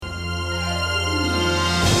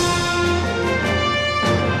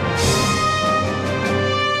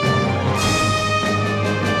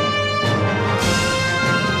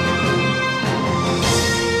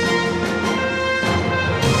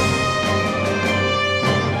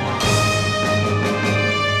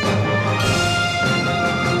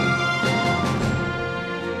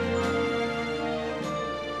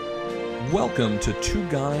Welcome to Two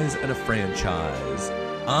Guys and a Franchise.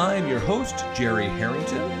 I'm your host, Jerry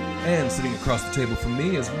Harrington, and sitting across the table from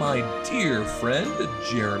me is my dear friend,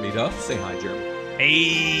 Jeremy Duff. Say hi, Jeremy.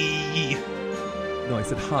 Hey! No, I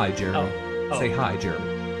said hi, Jeremy. Oh. Say hi,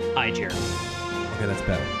 Jeremy. Hi, Jeremy. Okay, that's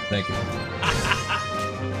better. Thank you.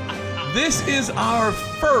 This is our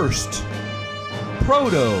first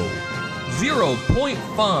Proto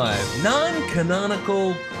 0.5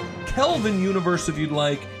 non-canonical Kelvin universe, if you'd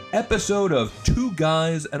like, episode of Two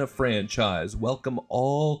Guys and a Franchise. Welcome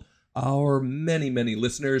all our many, many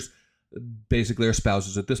listeners, basically our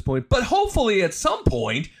spouses at this point, but hopefully at some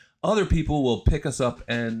point, other people will pick us up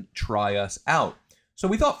and try us out. So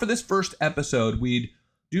we thought for this first episode, we'd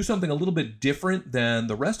do something a little bit different than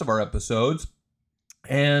the rest of our episodes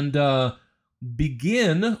and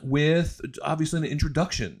begin with, obviously, an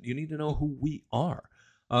introduction. You need to know who we are.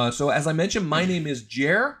 So as I mentioned, my name is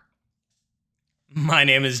Jer. My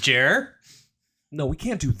name is Jer. No, we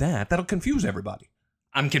can't do that. That'll confuse everybody.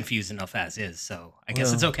 I'm confused enough as is, so I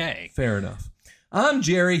guess it's okay. Fair enough. I'm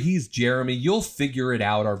Jerry. He's Jeremy. You'll figure it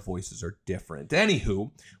out. Our voices are different.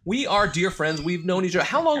 Anywho, we are dear friends. We've known each other.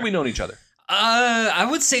 How long have we known each other? I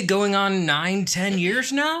would say going on 9-10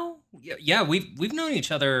 years now. Yeah, we've known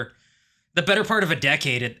each other the better part of a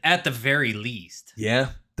decade at the very least. Yeah,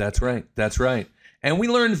 that's right. That's right. And we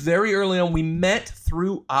learned very early on, we met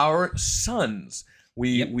through our sons.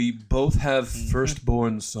 We both have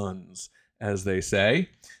firstborn sons, as they say.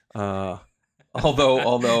 Although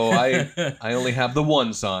I only have the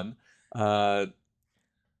one son. But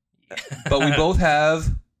we both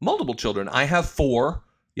have multiple children. I have 4.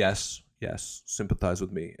 Yes. Sympathize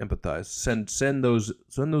with me. Empathize. Send those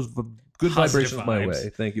good Positive vibrations my vibes.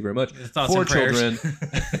 way. Thank you very much. Thoughts 4 and prayers.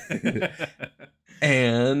 children.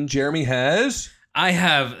 And Jeremy has... I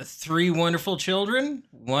have 3 wonderful children.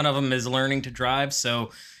 One of them is learning to drive, so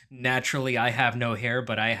naturally I have no hair,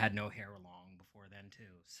 but I had no hair long before then too.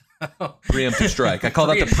 So. Preemptive strike. I call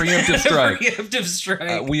that the preemptive strike. Preemptive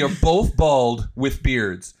strike. We are both bald with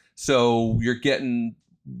beards, so you're getting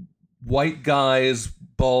white guys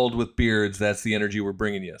bald with beards. That's the energy we're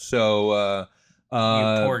bringing you. So, you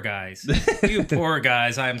poor guys. You poor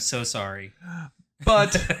guys. I'm so sorry.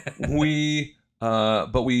 But we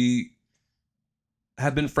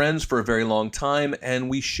have been friends for a very long time, and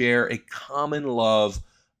we share a common love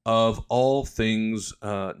of all things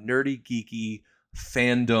nerdy, geeky,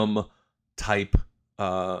 fandom type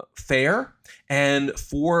fare. And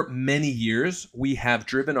for many years, we have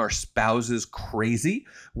driven our spouses crazy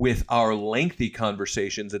with our lengthy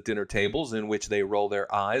conversations at dinner tables in which they roll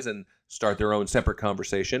their eyes and start their own separate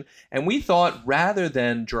conversation. And we thought rather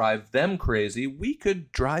than drive them crazy, we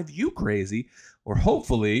could drive you crazy, or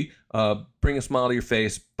hopefully bring a smile to your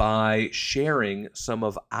face by sharing some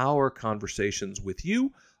of our conversations with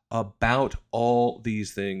you about all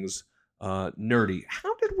these things nerdy.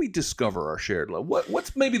 How did we discover our shared love?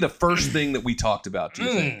 What's maybe the first thing that we talked about, do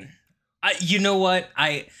you think? You know what?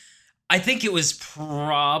 I think it was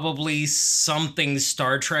probably something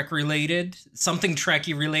Star Trek related, something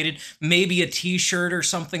Trekkie related, maybe a T-shirt or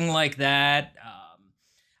something like that.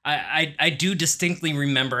 I do distinctly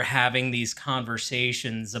remember having these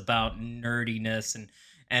conversations about nerdiness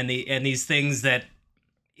and these things that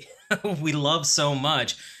we love so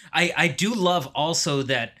much. I do love also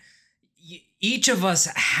that each of us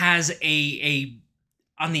has a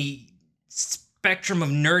on the spectrum of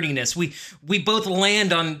nerdiness. We both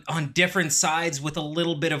land on different sides with a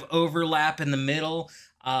little bit of overlap in the middle.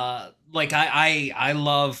 Like I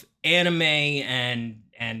love anime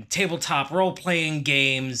and tabletop role-playing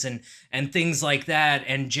games and things like that.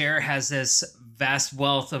 And Jer has this vast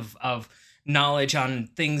wealth of knowledge on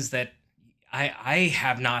things that I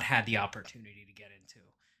have not had the opportunity to get into.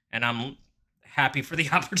 And I'm happy for the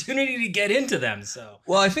opportunity to get into them. So,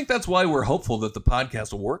 well, I think that's why we're hopeful that the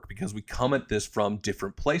podcast will work, because we come at this from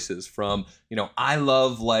different places. From, I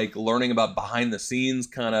love like learning about behind the scenes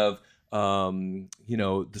kind of,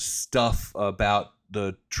 the stuff about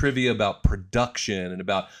the trivia about production and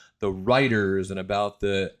about the writers and about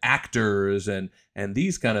the actors and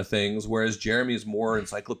these kind of things, whereas Jeremy is more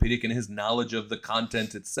encyclopedic in his knowledge of the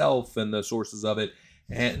content itself and the sources of it,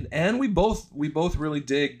 and we both really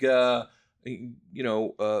dig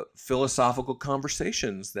philosophical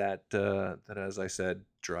conversations that as I said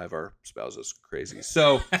drive our spouses crazy.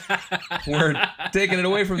 So we're taking it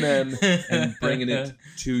away from them and bringing it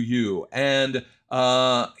to you. And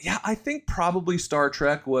I think probably Star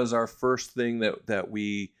Trek was our first thing that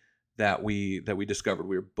we discovered.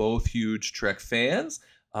 We were both huge Trek fans,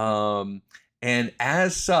 And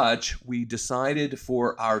as such, we decided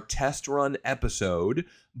for our test run episode,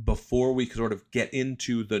 before we sort of get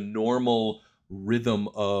into the normal rhythm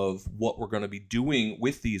of what we're going to be doing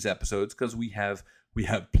with these episodes, because we have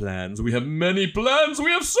plans. We have many plans.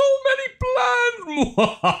 We have so many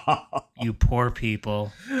plans. You poor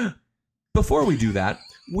people. Before we do that,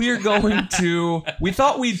 we're going to, we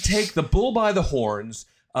thought we'd take the bull by the horns,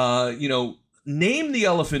 name the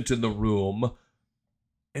elephant in the room.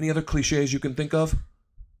 Any other cliches you can think of?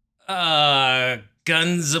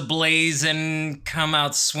 Guns a-blazing, come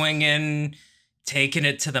out swinging, taking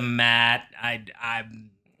it to the mat.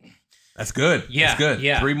 That's good. Yeah, that's good.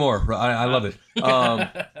 yeah. 3 more. I love it.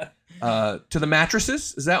 To the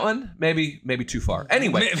mattresses. Is that one? Maybe too far.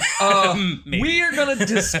 Anyway, we are going to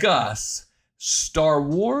discuss Star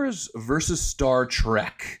Wars versus Star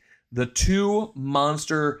Trek. The 2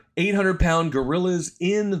 monster 800-pound gorillas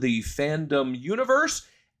in the fandom universe,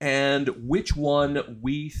 and which one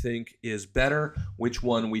we think is better, which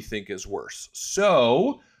one we think is worse.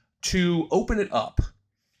 So, to open it up,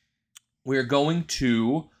 we're going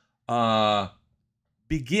to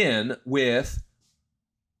begin with,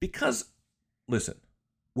 because, listen,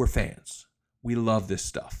 we're fans. We love this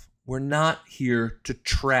stuff. We're not here to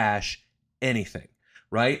trash anything,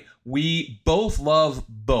 right? We both love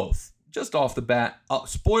both. Just off the bat,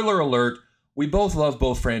 spoiler alert, we both love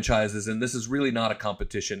both franchises, and this is really not a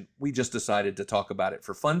competition. We just decided to talk about it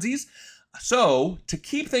for funsies. So, to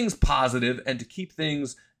keep things positive and to keep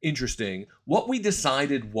things interesting, what we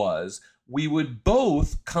decided was we would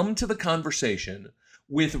both come to the conversation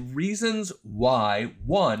with reasons why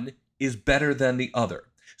one is better than the other.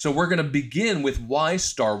 So we're going to begin with why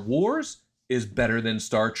Star Wars is better than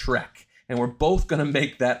Star Trek. And we're both going to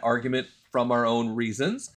make that argument from our own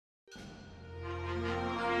reasons.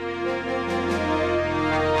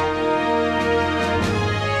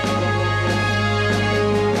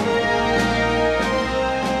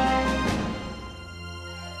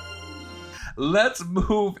 Let's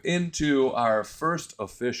move into our first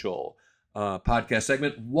official podcast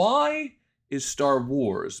segment. Why is Star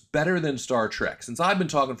Wars better than Star Trek? Since I've been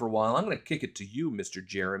talking for a while, I'm going to kick it to you, Mr.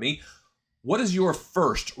 Jeremy. What is your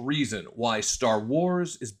first reason why Star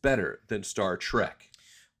Wars is better than Star Trek?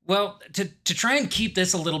 Well, to try and keep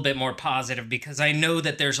this a little bit more positive, because I know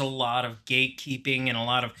that there's a lot of gatekeeping and a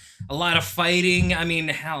lot of fighting. I mean,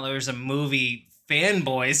 hell, there's a movie,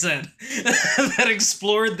 Fanboys, that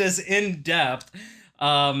explored this in depth.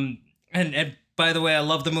 And by the way, I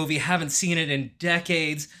love the movie. Haven't seen it in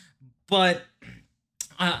decades, but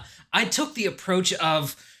I took the approach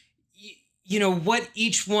of, what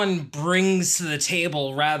each one brings to the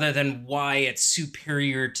table rather than why it's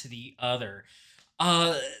superior to the other.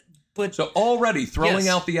 But so already throwing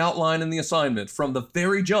out the outline and the assignment from the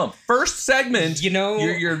very jump, first segment,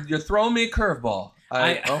 you're throwing me a curveball.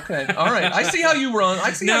 Okay, all right. I see how you run.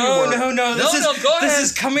 I see how you work. No. This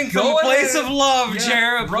is coming from a place of love,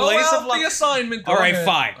 Jared. Throw out the assignment. All right,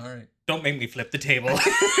 fine. All right. Don't make me flip the table.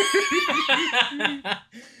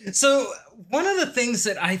 So one of the things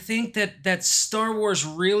that I think that Star Wars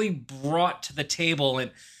really brought to the table,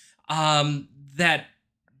 and that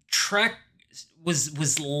Trek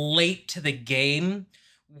was late to the game,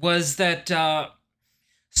 was that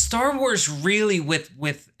Star Wars really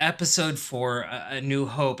with Episode 4, A New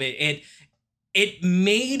Hope, it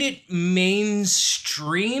made it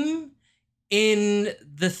mainstream in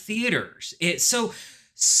the theaters.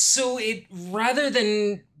 So it, rather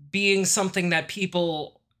than being something that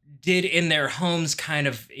people did in their homes, kind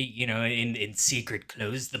of, in secret,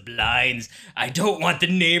 close the blinds, I don't want the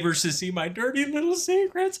neighbors to see my dirty little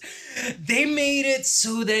secrets, they made it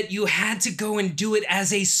so that you had to go and do it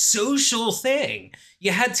as a social thing.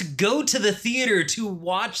 You had to go to the theater to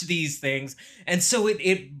watch these things. And so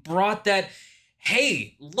it brought that,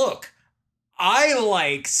 hey, look, I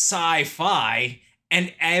like sci-fi,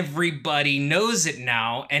 and everybody knows it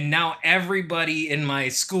now. And now everybody in my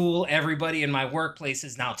school, everybody in my workplace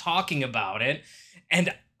is now talking about it.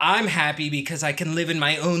 And I'm happy because I can live in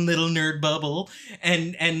my own little nerd bubble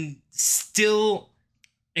and still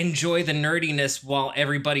enjoy the nerdiness while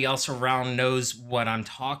everybody else around knows what I'm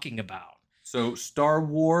talking about. So Star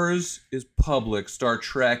Wars is public, Star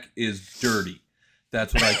Trek is dirty.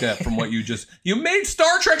 That's what I get from what you made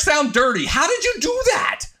Star Trek sound dirty. How did you do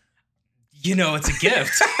that? It's a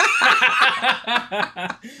gift.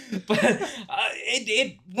 But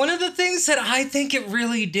it one of the things that I think it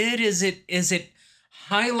really did is it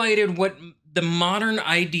highlighted what the modern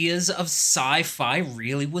ideas of sci-fi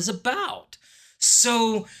really was about.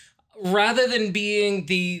 So rather than being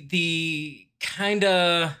the kind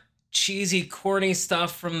of cheesy, corny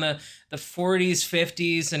stuff from the 40s,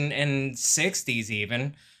 50s, and 60s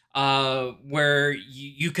even, where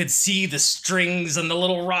you could see the strings and the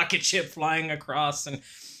little rocket ship flying across, and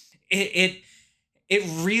it it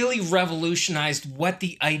really revolutionized what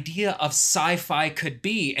the idea of sci-fi could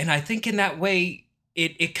be. And I think in that way,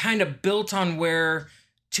 it kind of built on where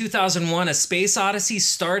 2001: A Space Odyssey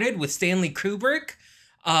started with Stanley Kubrick,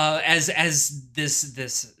 as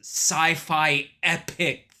this sci-fi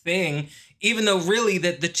epic thing. Even though really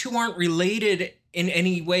the two aren't related in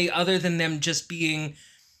any way other than them just being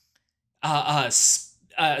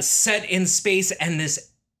set in space and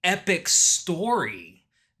this epic story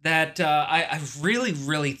that I really,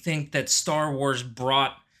 really think that Star Wars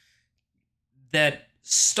brought, that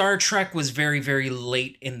Star Trek was very, very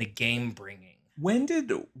late in the game bringing. When did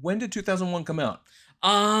 2001 come out?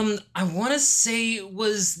 I want to say it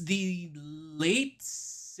was the late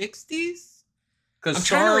 60s. Because I'm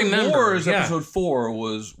Star trying to remember, Wars yeah. Episode 4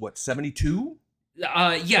 was what, 72?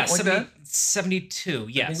 Yeah, Something like 72.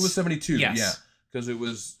 Yes, I think it was 72. Yes. Yeah, because it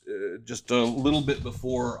was just a little bit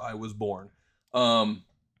before I was born.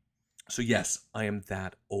 So yes, I am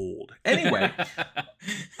that old. Anyway,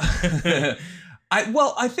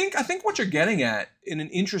 I think what you're getting at in an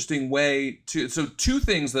interesting way too. So two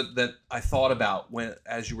things that I thought about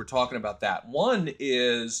as you were talking about that. One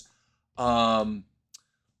is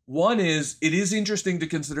it is interesting to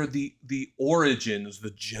consider the origins,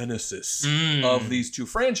 the genesis of these two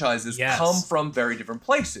franchises come from very different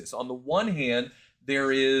places. On the one hand,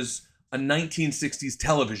 there is a 1960s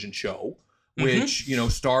television show, which,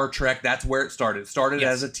 Star Trek, that's where it started. It started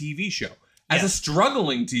as a TV show. As a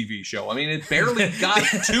struggling TV show. I mean, it barely got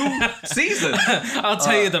 2 seasons. I'll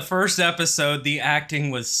tell you, the first episode, the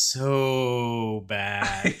acting was so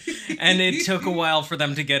bad. And it took a while for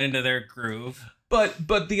them to get into their groove.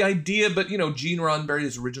 But the idea, Gene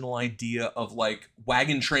Roddenberry's original idea of like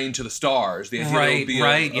Wagon Train to the Stars, the idea that it would be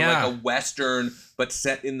like a Western, but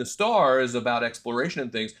set in the stars about exploration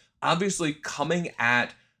and things, obviously coming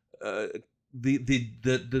at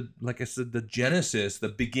the like I said, the genesis, the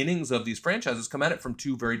beginnings of these franchises come at it from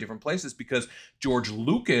 2 very different places, because George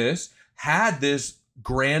Lucas had this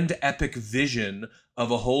grand epic vision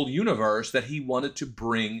of a whole universe that he wanted to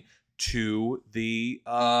bring to the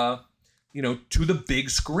to the big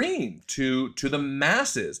screen, to the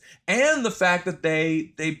masses, and the fact that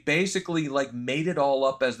they basically like made it all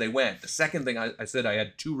up as they went. The second thing I said, I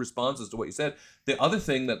had 2 responses to what you said. The other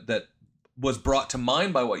thing that was brought to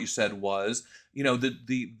mind by what you said was,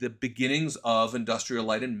 the beginnings of Industrial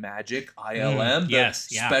Light and Magic, ILM,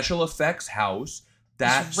 special effects house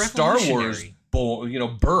that Star Wars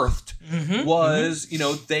birthed, was,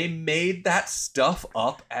 they made that stuff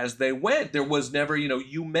up as they went. There was never,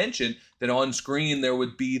 you mentioned that on screen there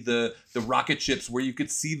would be the rocket ships where you could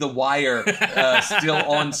see the wire still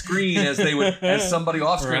on screen as somebody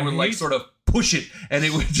off screen would like sort of push it, and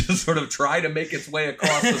it would just sort of try to make its way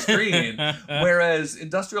across the screen. Whereas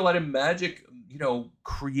Industrial Light and Magic,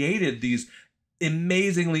 created these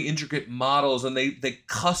amazingly intricate models, and they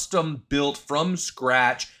custom built from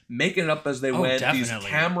scratch, making it up as they went. Definitely. These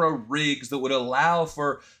camera rigs that would allow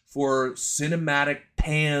for cinematic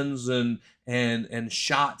pans and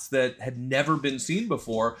shots that had never been seen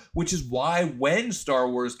before, which is why when Star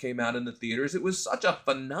Wars came out in the theaters, it was such a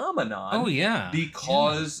phenomenon. Oh yeah,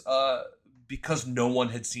 because no one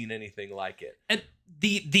had seen anything like it. And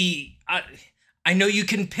I know you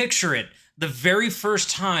can picture it. The very first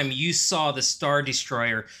time you saw the Star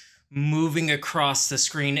Destroyer moving across the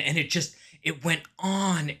screen, and it went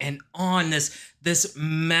on and on, this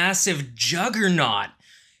massive juggernaut.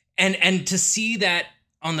 And to see that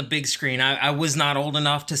on the big screen, I was not old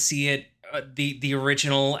enough to see it, the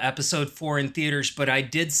original Episode 4 in theaters, but I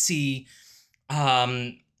did see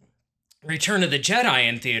Return of the Jedi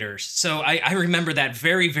in theaters. So I remember that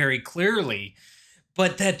very, very clearly.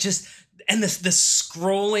 But that just, and the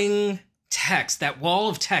scrolling text, that wall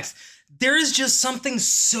of text, there is just something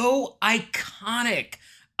so iconic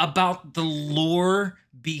about the lore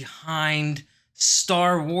behind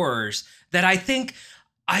Star Wars that I think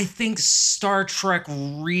Star Trek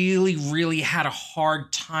really, really had a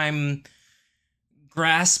hard time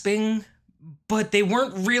grasping, but they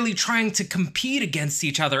weren't really trying to compete against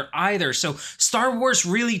each other either. So Star Wars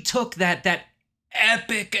really took that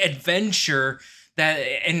epic adventure that,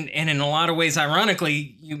 and in a lot of ways,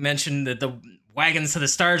 ironically, you mentioned that the wagons to the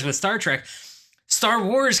stars with Star Trek. Star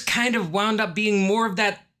Wars kind of wound up being more of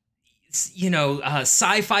that,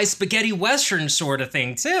 sci-fi spaghetti western sort of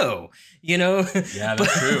thing too. Yeah,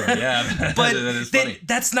 that's true. Yeah, but that is funny.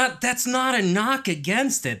 That's not a knock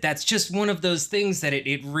against it. That's just one of those things that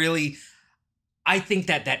it really, I think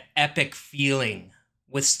that epic feeling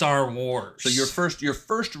with Star Wars. So your first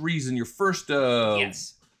reason,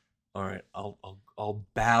 yes. all right, I'll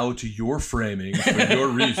bow to your framing for your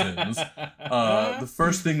reasons. The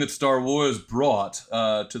first thing that Star Wars brought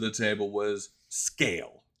to the table was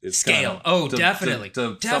scale. Scale. Definitely.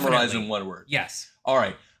 To summarize in one word. Yes. All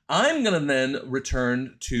right. I'm going to then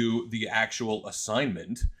return to the actual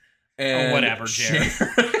assignment. And whatever, Jared.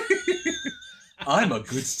 I'm a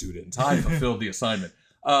good student. I fulfilled the assignment.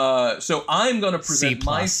 So I'm going to present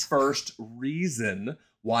my first reason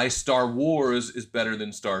why Star Wars is better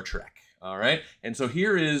than Star Trek. All right. And so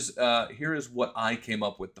here is what I came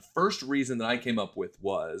up with. The first reason that I came up with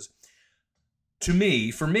was, for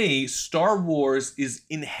me, Star Wars is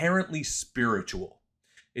inherently spiritual.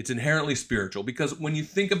 It's inherently spiritual because when you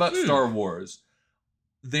think about Star Wars,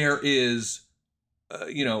 there is,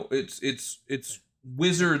 it's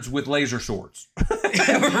wizards with laser swords. Right.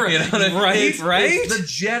 The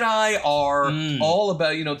Jedi are all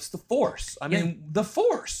about, it's the Force. I mean, the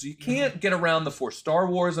Force. You can't get around the Force. Star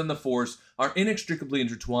Wars and the Force are inextricably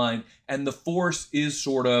intertwined, and the Force is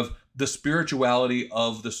sort of the spirituality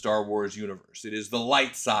of the Star Wars universe. It is the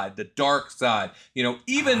light side, the dark side. Even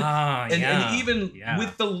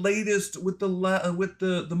with the latest, with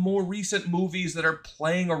the more recent movies that are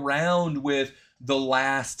playing around with The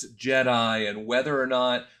Last Jedi and whether or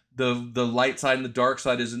not the light side and the dark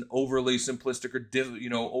side is an overly simplistic or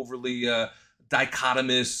overly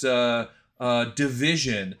dichotomous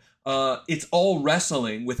division. It's all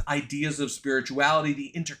wrestling with ideas of spirituality,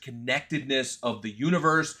 the interconnectedness of the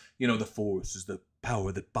universe. The Force is the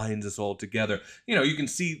power that binds us all together. You can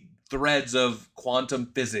see threads of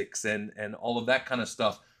quantum physics and all of that kind of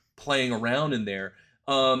stuff playing around in there.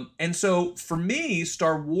 And so for me,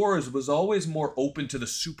 Star Wars was always more open to the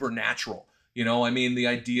supernatural. The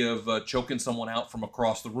idea of choking someone out from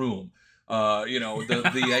across the room. The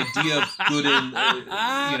idea of good and,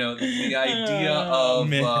 the idea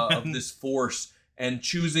of this force and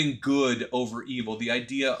choosing good over evil. The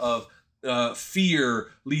idea of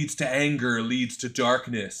fear leads to anger, leads to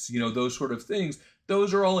darkness. Those sort of things.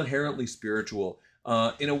 Those are all inherently spiritual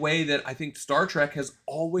in a way that I think Star Trek has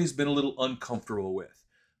always been a little uncomfortable with.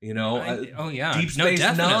 Deep Space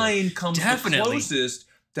Nine comes the closest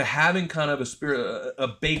to having kind of a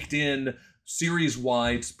baked-in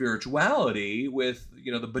series-wide spirituality with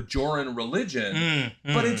the Bajoran religion,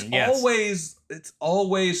 but it's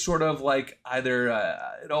always sort of like either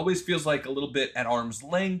it always feels like a little bit at arm's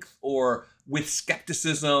length, or with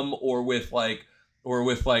skepticism, or with like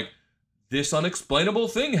this unexplainable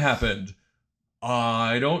thing happened.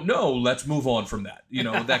 I don't know. Let's move on from that.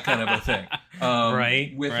 That kind of a thing.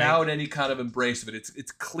 Without any kind of embrace of it.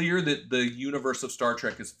 It's clear that the universe of Star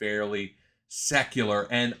Trek is fairly secular.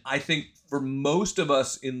 And I think for most of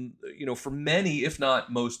us for many, if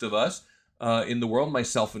not most of us in the world,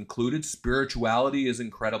 myself included, spirituality is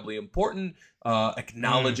incredibly important.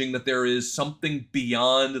 Acknowledging that there is something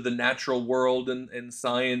beyond the natural world and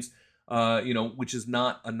science. Which is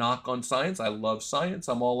not a knock on science. I love science.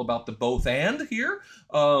 I'm all about the both and here.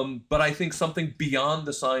 But I think something beyond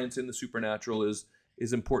the science and the supernatural is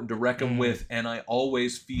important to reckon with. And I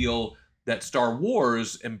always feel that Star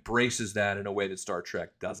Wars embraces that in a way that Star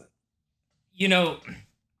Trek doesn't.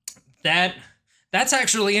 That's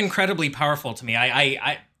actually incredibly powerful to me.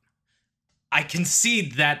 I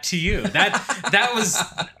concede that to you. That was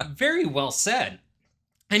very well said.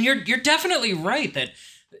 And you're definitely right that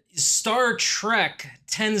Star Trek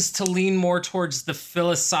tends to lean more towards the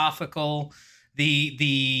philosophical,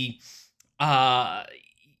 the I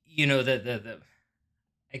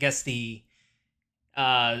guess the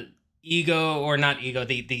ego, or not ego,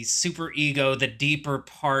 the super ego, the deeper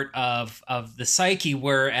part of the psyche,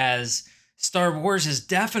 whereas Star Wars is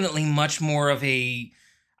definitely much more of I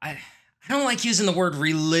don't like using the word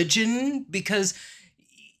religion because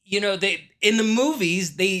they in the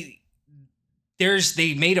movies they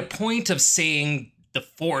made a point of saying the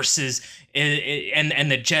Force is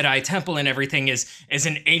and the Jedi Temple and everything is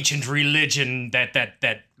an ancient religion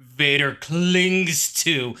that Vader clings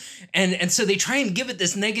to, and so they try and give it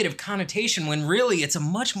this negative connotation when really it's a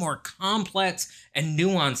much more complex and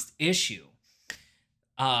nuanced issue.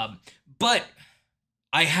 But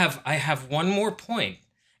I have one more point,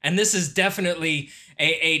 and this is definitely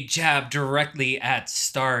a jab directly at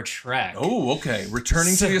Star Trek. Oh, okay.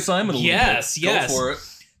 Returning to the assignment a little bit. Yes. Go for it.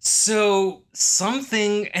 So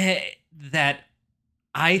something that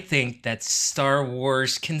I think that Star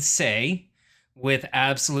Wars can say with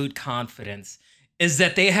absolute confidence is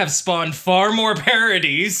that they have spawned far more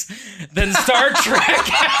parodies than Star Trek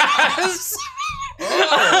has.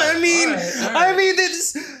 Oh, I mean, all right.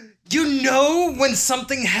 it's You know when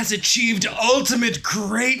something has achieved ultimate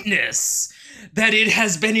greatness, that it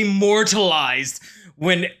has been immortalized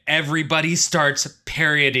when everybody starts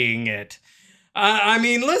parodying it. I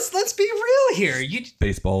mean, let's be real here.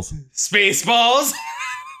 Baseballs. Spaceballs.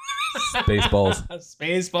 Spaceballs.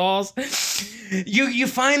 Spaceballs. You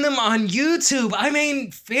find them on YouTube. I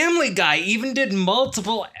mean, Family Guy even did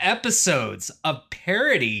multiple episodes of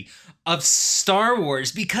parody of Star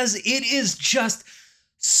Wars because it is just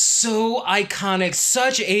so iconic,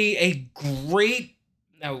 such a great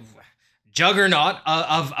juggernaut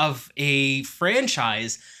of a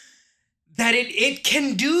franchise that it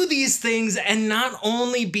can do these things and not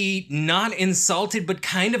only be not insulted, but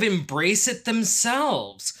kind of embrace it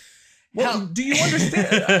themselves. Well, do you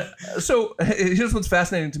understand? So here's what's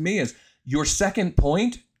fascinating to me is your second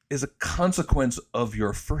point is a consequence of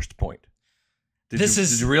your first point. Did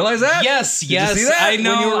you realize that? Yes, Did you see that I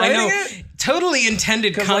know. when you were I writing know. it? Totally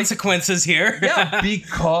intended consequences here. Yeah,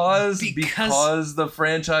 because the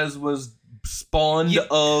franchise was spawned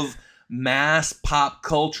of mass pop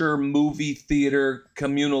culture, movie theater,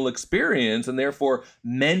 communal experience, and therefore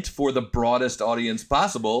meant for the broadest audience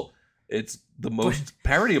possible. It's the most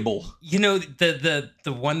parodyable. You know, the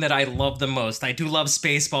one that I love the most. I do love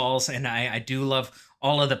Spaceballs, and I do love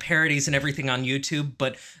all of the parodies and everything on YouTube,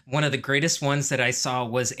 but one of the greatest ones that I saw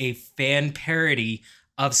was a fan parody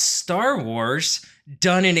of Star Wars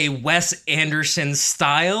done in a Wes Anderson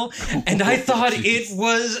style, and I thought it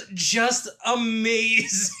was just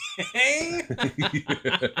amazing.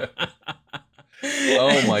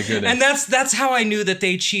 Oh my goodness. And that's how I knew that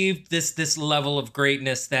they achieved this level of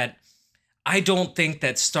greatness that I don't think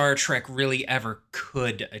that Star Trek really ever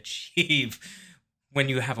could achieve when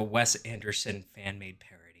you have a Wes Anderson fan-made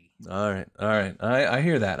parody. All right. I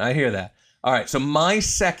hear that. All right, so my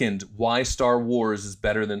second why Star Wars is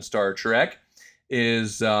better than Star Trek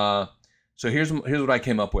is so here's what I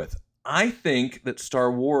came up with. I think that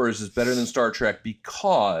Star Wars is better than Star Trek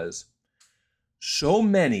because so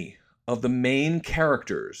many of the main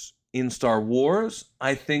characters in Star Wars,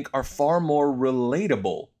 I think, are far more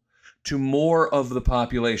relatable to more of the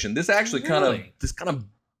population. This actually kind of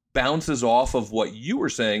bounces off of what you were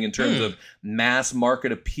saying in terms of mass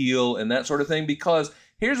market appeal and that sort of thing, because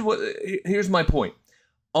here's my point.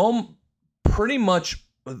 Pretty much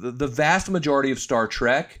the vast majority of Star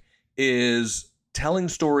Trek is telling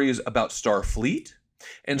stories about Starfleet,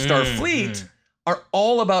 and Starfleet are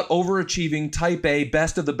all about overachieving type A,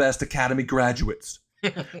 best of the best Academy graduates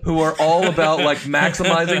who are all about like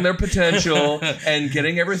maximizing their potential and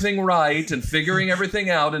getting everything right and figuring everything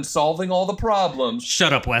out and solving all the problems.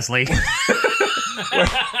 Shut up, Wesley.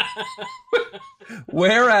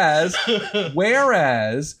 Whereas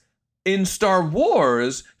in Star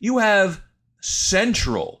Wars, you have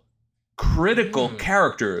central, critical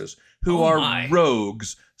characters who are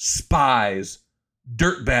rogues, spies,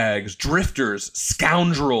 dirtbags, drifters,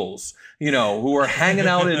 scoundrels, who are hanging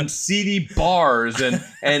out in seedy bars and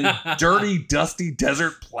dirty, dusty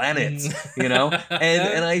desert planets, And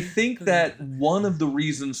I think that one of the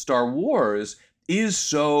reasons Star Wars is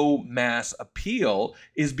so mass appeal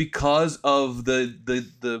is because of the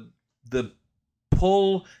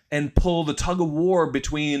pull, the tug of war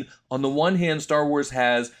between, on the one hand, Star Wars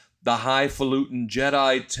has the highfalutin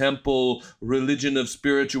Jedi temple religion of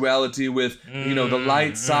spirituality with, the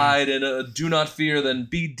light side and do not fear, then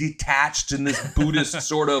be detached in this Buddhist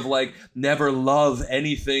sort of like never love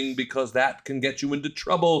anything because that can get you into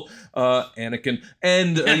trouble, Anakin.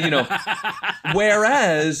 And,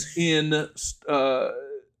 whereas in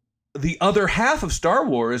the other half of Star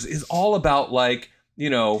Wars is all about like,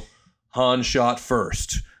 Han shot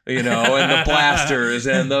first. And the blasters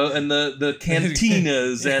and the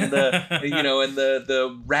cantinas and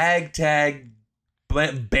the ragtag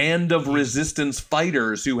band of resistance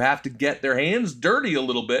fighters who have to get their hands dirty a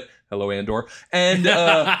little bit. Hello, Andor. And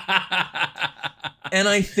and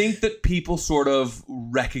I think that people sort of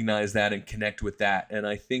recognize that and connect with that. And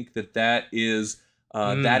I think that is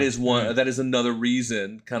another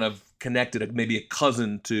reason, kind of connected, maybe a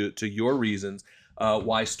cousin to your reasons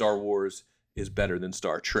why Star Wars is better than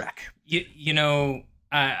Star Trek. You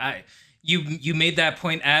made that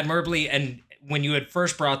point admirably, and when you had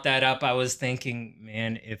first brought that up, I was thinking,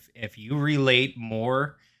 man, if you relate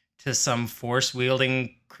more to some force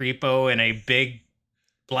wielding creepo in a big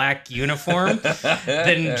black uniform,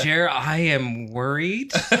 then Jer, I am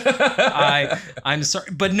worried. I'm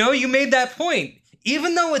sorry, but no, you made that point.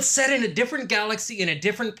 Even though it's set in a different galaxy, in a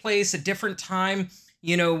different place, a different time,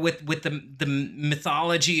 with the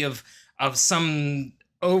mythology of some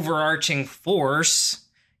overarching force,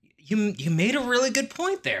 you made a really good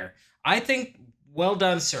point there. I think, well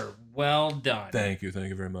done, sir. well done. Thank you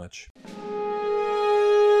very much.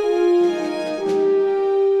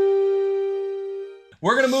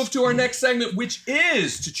 We're going to move to our next segment, which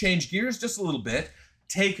is, to change gears just a little bit,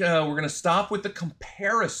 we're going to stop with the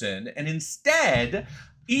comparison, and instead,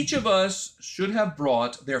 each of us should have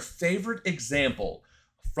brought their favorite example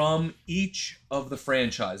from each of the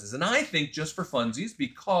franchises. And I think, just for funsies,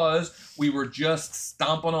 because we were just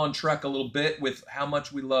stomping on Trek a little bit with how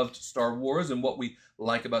much we loved Star Wars and what we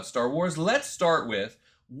like about Star Wars, let's start with,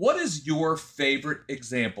 what is your favorite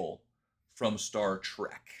example from Star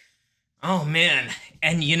Trek? Oh man,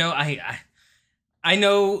 and I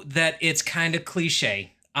know that it's kind of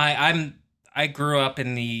cliche. I grew up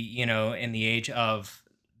in the age of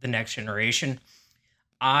the Next Generation.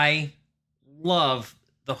 I love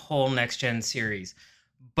the whole Next Gen series,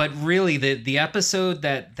 but really the episode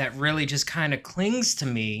that really just kind of clings to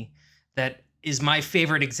me, that is my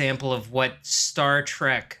favorite example of what Star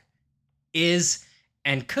Trek is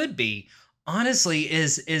and could be, honestly,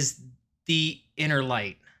 is the Inner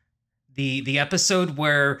Light. The episode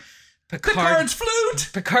where Picard's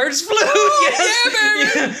flute.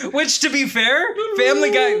 Yes. Yeah, which, to be fair,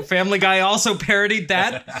 Family Guy also parodied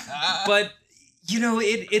that. But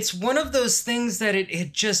it's one of those things that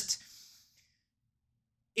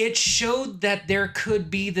it showed that there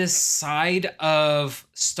could be this side of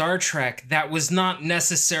Star Trek that was not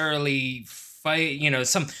necessarily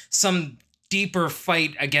some deeper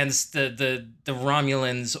fight against the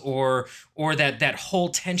Romulans or that whole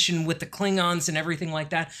tension with the Klingons and everything like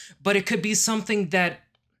that, but it could be something that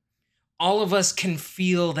all of us can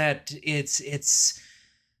feel, that it's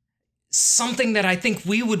something that I think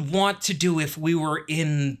we would want to do if we were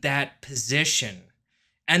in that position.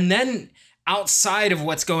 And then outside of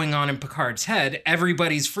what's going on in Picard's head,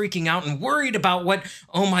 everybody's freaking out and worried about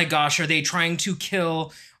oh my gosh, are they trying to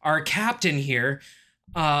kill our captain here?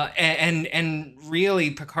 And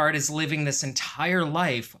really, Picard is living this entire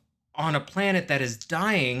life on a planet that is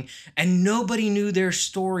dying, and nobody knew their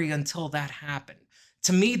story until that happened.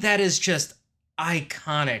 To me, that is just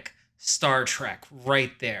iconic Star Trek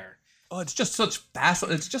right there. Oh, it's just such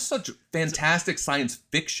fantastic science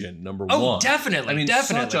fiction, number one. Oh, definitely. I mean,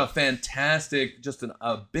 definitely. Such a fantastic, just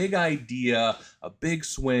a big idea, a big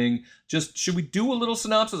swing. Just, should we do a little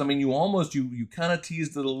synopsis? I mean, you kind of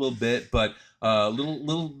teased it a little bit, but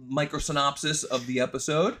little micro synopsis of the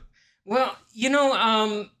episode. Well, you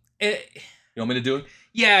want me to do it?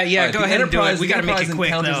 Yeah, right, go ahead and do it. We got to make it quick,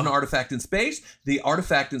 encounters though. An artifact in space. The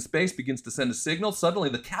artifact in space begins to send a signal. Suddenly,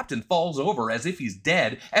 the captain falls over as if he's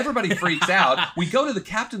dead. Everybody freaks out. We go to the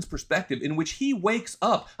captain's perspective, in which he wakes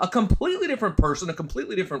up a completely different person, a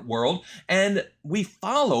completely different world, and we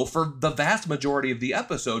follow, for the vast majority of the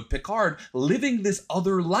episode, Picard living this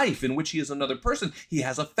other life in which he is another person. He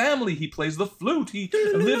has a family. He plays the flute. He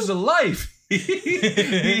lives a life.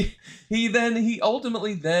 he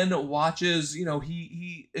ultimately then watches,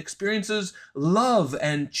 he experiences love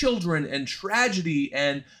and children and tragedy,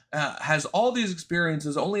 and has all these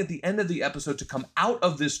experiences, only at the end of the episode to come out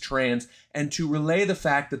of this trance and to relay the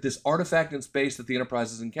fact that this artifact in space that the Enterprise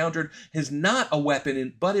has encountered is not a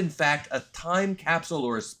weapon, but in fact a time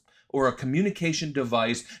capsule or a communication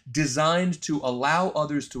device designed to allow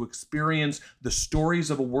others to experience the stories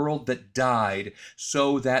of a world that died,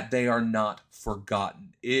 so that they are not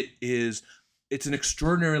forgotten. It's an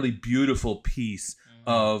extraordinarily beautiful piece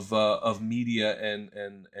of media and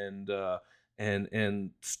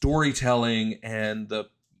storytelling, and the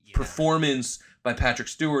performance by Patrick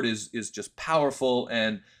Stewart is just powerful.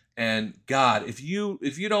 And God, if you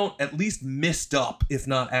don't at least mist up, if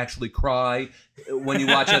not actually cry, when you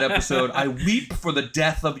watch that episode, I weep for the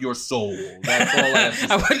death of your soul. That's all I have to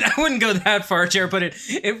say. I wouldn't go that far, Jared, but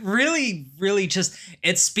it really, really just,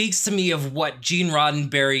 it speaks to me of what Gene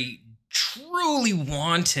Roddenberry truly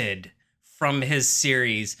wanted from his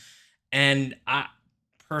series. And I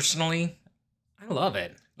personally, I love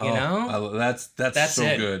it. That's so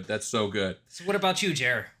it. good. That's so good. So what about you,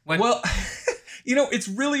 Jared? Well, it's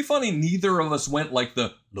really funny. Neither of us went like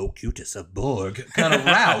the Locutus of Borg kind of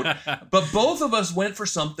route, but both of us went for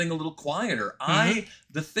something a little quieter.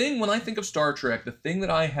 Mm-hmm. When I think of Star Trek, the thing that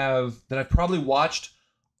I've probably watched,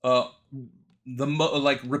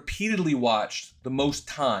 repeatedly watched the most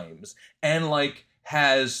times, and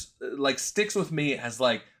has sticks with me as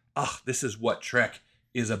this is what Trek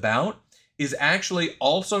is about, is actually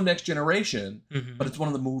also Next Generation, but it's one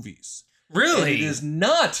of the movies. Really? And it is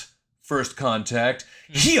not First Contact.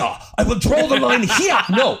 Here, I will draw the line here.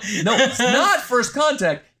 No, it's not First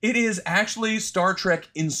Contact. It is actually Star Trek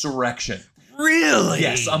Insurrection. Really?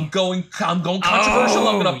 Yes, I'm going controversial.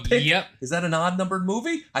 I'm going to pick. Yep. Is that an odd numbered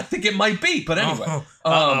movie? I think it might be, but anyway.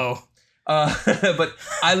 Uh-oh. But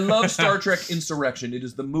I love Star Trek Insurrection. It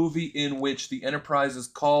is the movie in which the Enterprise is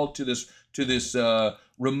called to this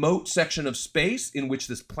remote section of space in which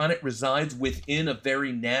this planet resides within a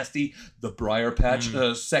very nasty, the Briar Patch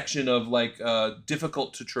section of like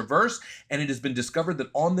difficult to traverse. And it has been discovered that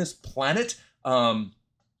on this planet,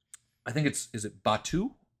 I think is it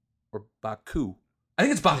Batu or Baku? I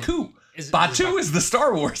think it's Baku. Batu is the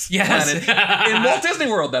Star Wars planet in Walt Disney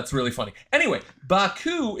World. That's really funny. Anyway,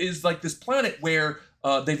 Baku is like this planet where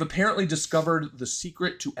they've apparently discovered the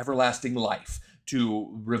secret to everlasting life, to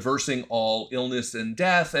reversing all illness and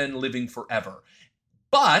death and living forever.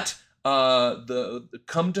 But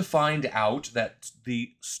come to find out that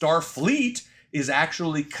the Starfleet is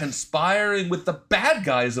actually conspiring with the bad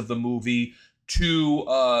guys of the movie to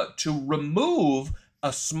remove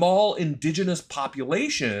a small indigenous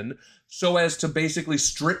population so as to basically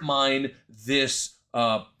strip mine this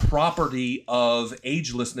property of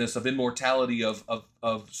agelessness, of immortality, of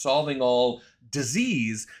solving all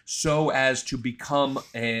disease, so as to become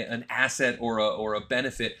an asset or a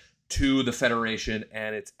benefit to the Federation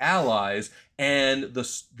and its allies. And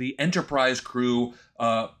the Enterprise crew,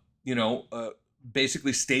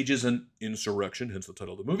 basically stages an insurrection, hence the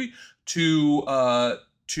title of the movie,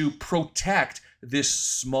 to protect this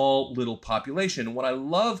small little population. And what I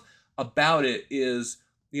love about it is,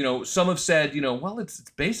 some have said, well, it's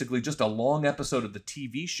basically just a long episode of the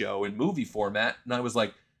TV show in movie format. And I was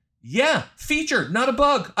like, yeah, feature, not a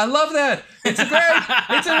bug. I love that. It's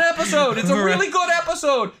it's an episode. It's a really good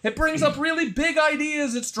episode. It brings up really big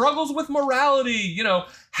ideas. It struggles with morality.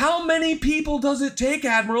 How many people does it take,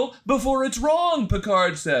 Admiral, before it's wrong?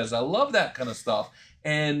 Picard says. I love that kind of stuff.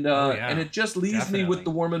 And and it just leaves me with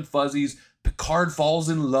the warm and fuzzies. Picard falls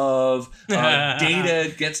in love.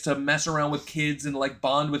 Data gets to mess around with kids and like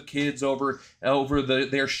bond with kids over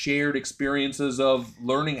their shared experiences of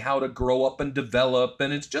learning how to grow up and develop,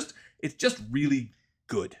 and it's just really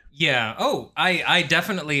good. Yeah. Oh, I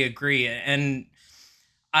definitely agree, and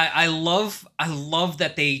I love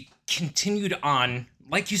that they continued on.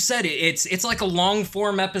 Like you said, it's like a long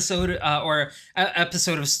form episode or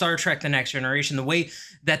episode of Star Trek: The Next Generation. The way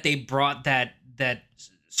that they brought that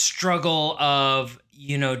struggle of,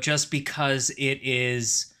 just because it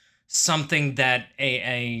is something that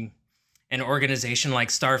an organization like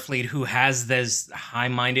Starfleet, who has those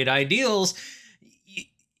high-minded ideals,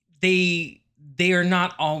 they are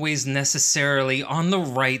not always necessarily on the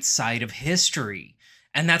right side of history.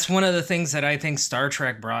 And that's one of the things that I think Star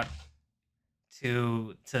Trek brought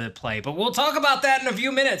to play. But we'll talk about that in a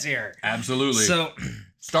few minutes here. Absolutely. So,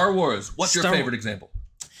 Star Wars, what's your favorite example?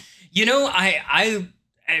 I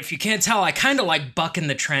if you can't tell, I kind of like bucking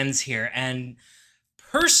the trends here. And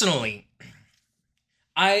personally,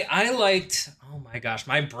 I liked, oh my gosh,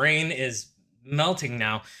 my brain is melting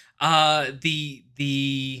now.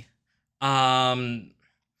 It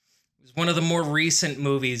was one of the more recent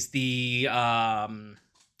movies, oh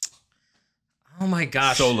my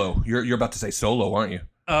gosh. Solo. You're about to say Solo, aren't you?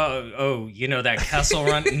 That Kessel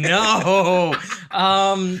Run. No.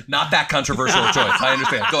 Not that controversial a choice. I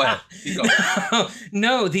understand. Go ahead. Keep going.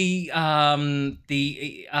 No,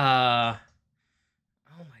 oh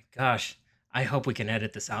my gosh. I hope we can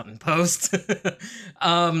edit this out in post.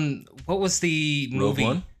 What was the movie?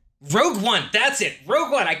 Rogue One? Rogue One. That's it.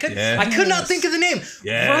 Rogue One. I could not think of the name.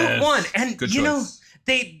 Yes. Rogue One. And good choice.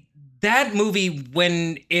 That movie,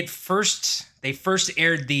 when they first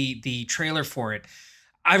aired the trailer for it,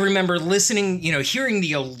 I remember listening, hearing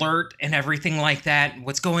the alert and everything like that,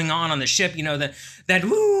 what's going on the ship, that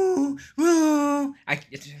woo, woo. I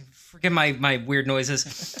forget my weird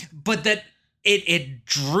noises, but that it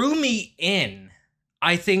drew me in,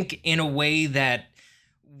 I think, in a way that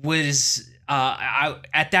was,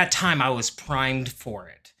 at that time I was primed for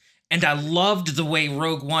it. And I loved the way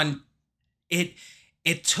Rogue One, it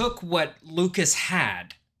took what Lucas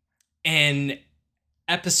had in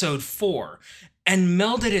episode 4 and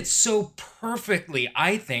melded it so perfectly,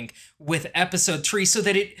 I think, with episode 3, so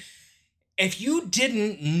that if you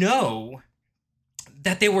didn't know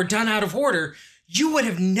that they were done out of order, you would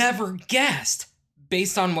have never guessed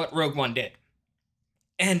based on what Rogue One did.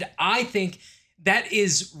 And I think that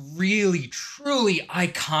is really, truly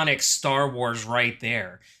iconic Star Wars right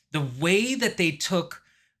there. The way that they took,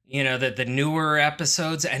 the newer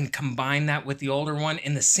episodes and combined that with the older one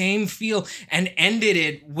in the same feel and ended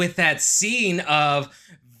it with that scene of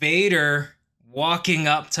Vader walking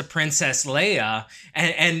up to Princess Leia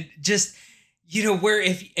and just, where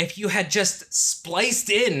if you had just spliced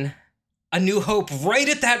in A New Hope right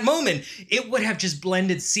at that moment, it would have just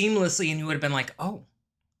blended seamlessly and you would have been like, oh,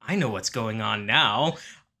 I know what's going on now.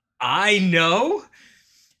 I know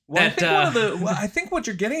Well, that. I think what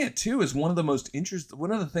you're getting at too is one of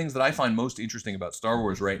the things that I find most interesting about Star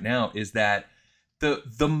Wars right now is that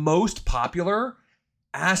the most popular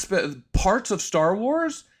parts of Star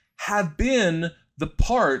Wars have been the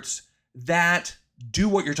parts that do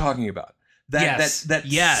what you're talking about. That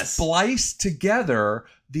splice together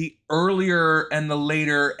the earlier and the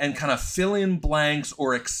later and kind of fill in blanks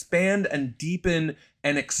or expand and deepen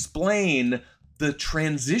and explain the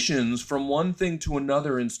transitions from one thing to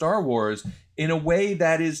another in Star Wars in a way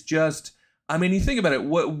that is just, I mean, you think about it,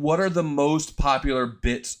 what are the most popular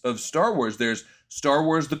bits of Star Wars? There's Star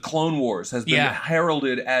Wars The Clone Wars has been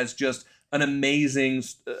heralded as just an amazing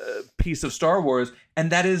piece of Star Wars,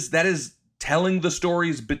 and that is telling the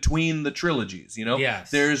stories between the trilogies, you know? Yes.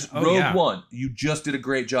 There's Rogue One. You just did a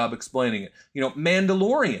great job explaining it. You know,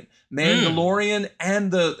 Mandalorian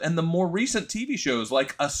and the more recent TV shows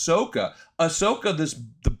like Ahsoka.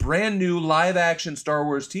 The brand new live action Star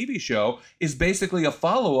Wars TV show is basically a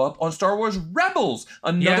follow-up on Star Wars Rebels,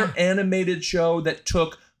 another animated show that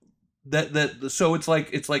took so it's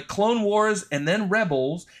like Clone Wars and then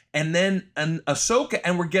Rebels and then an Ahsoka,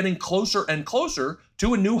 and we're getting closer and closer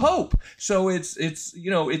to A New Hope. So it's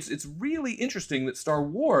really interesting that Star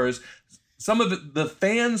Wars, some of the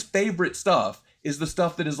fans' favorite stuff is the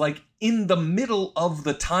stuff that is like in the middle of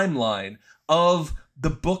the timeline of the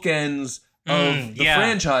bookends of the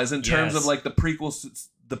franchise in terms of like the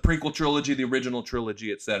prequel trilogy, the original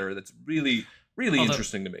trilogy, etc. That's really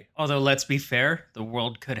interesting to me. Although, let's be fair, the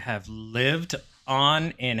world could have lived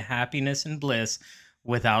on in happiness and bliss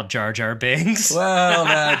without Jar Jar Binks. Well,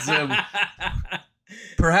 that's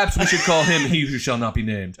perhaps we should call him He Who Shall Not Be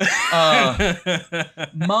Named.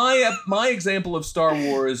 My example of Star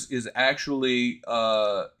Wars is actually,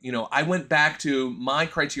 I went back to my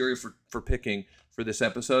criteria for picking for this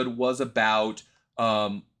episode was about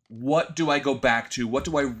what do I go back to? What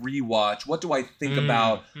do I rewatch? What do I think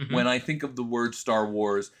about when I think of the word Star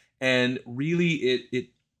Wars? And really,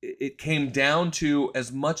 it came down to,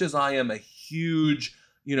 as much as I am a huge,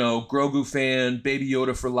 Grogu fan, Baby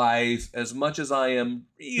Yoda for life, as much as I am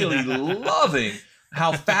really loving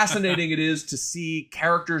how fascinating it is to see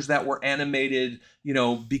characters that were animated,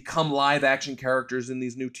 become live action characters in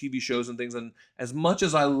these new TV shows and things. And as much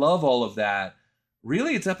as I love all of that,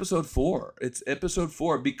 really, it's episode 4. It's episode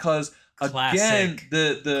 4 because again,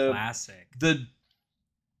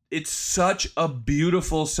 it's such a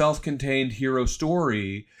beautiful self-contained hero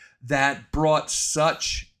story that brought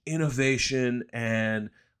such innovation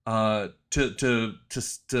and to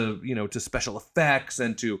special effects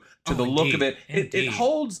and to the look of it. It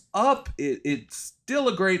holds up. It's still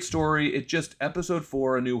a great story. It just episode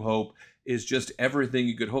 4, A New Hope, is just everything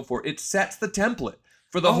you could hope for. It sets the template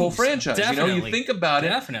for the whole franchise. Definitely. You think about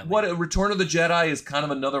it. What Return of the Jedi is kind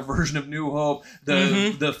of another version of New Hope.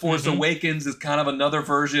 The Force Awakens is kind of another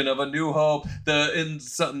version of A New Hope.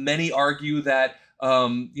 Many argue that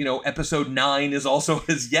episode 9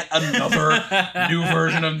 is yet another new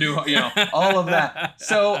version of New Hope. All of that.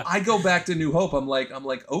 So I go back to New Hope. I'm like,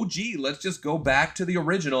 oh gee, let's just go back to the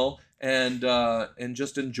original and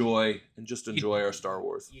just enjoy our Star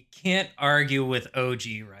Wars. You can't argue with OG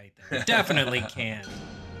right there. You definitely can.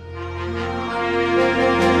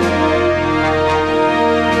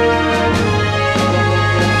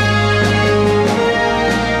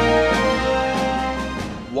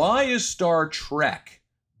 Why is Star Trek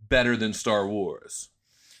better than Star Wars?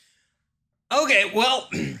 Okay, well,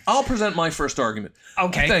 I'll present my first argument.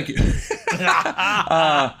 Okay. Thank you.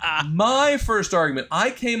 My first argument, I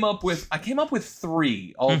came up with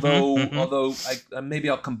 3, although maybe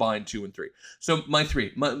I'll combine 2 and 3. So my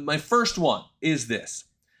first one is this.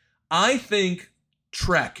 I think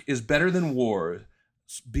Trek is better than Wars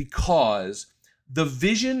because the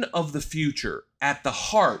vision of the future at the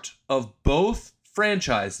heart of both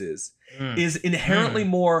franchises is inherently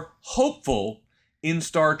more hopeful in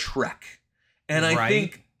Star Trek. And I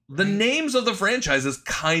think the names of the franchises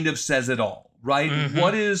kind of says it all, right?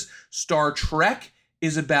 What is Star Trek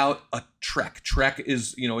is about a trek. Trek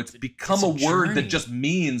is, it's become a word that just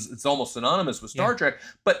means, it's almost synonymous with Star Trek.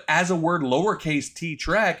 But as a word, lowercase t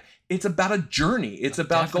Trek, it's about a journey. It's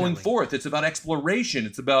about going forth. It's about exploration.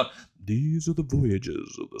 It's about, these are the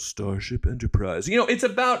voyages of the Starship Enterprise. It's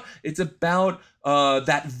about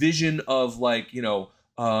that vision of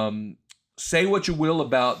say what you will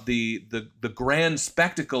about the grand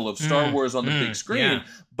spectacle of Star Wars on the big screen,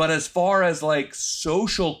 but as far as like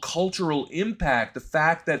social cultural impact, the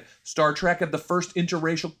fact that Star Trek had the first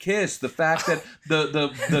interracial kiss, the fact that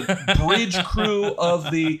the bridge crew of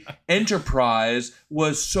the Enterprise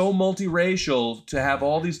was so multiracial, to have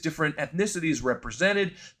all these different ethnicities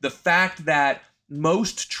represented, the fact that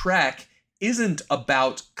most Trek isn't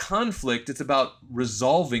about conflict, it's about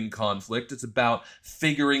resolving conflict, it's about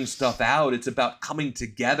figuring stuff out, it's about coming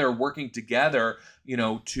together, working together, you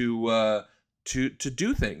know, to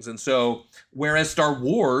do things. And so whereas Star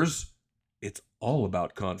Wars, it's all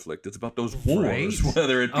about conflict. It's about those wars,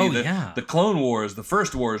 whether it be the Clone Wars, the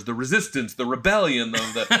First Wars, the Resistance, the Rebellion,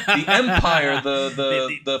 the Empire,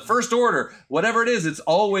 the First Order, whatever it is. It's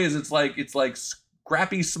like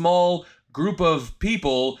scrappy small group of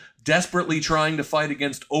people desperately trying to fight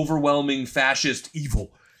against overwhelming fascist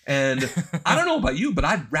evil. And I don't know about you, but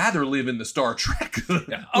I'd rather live in the Star Trek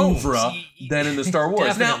oeuvre than in the Star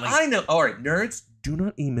Wars. Definitely. Now, I know, all right, nerds, do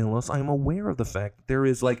not email us. I'm aware of the fact that there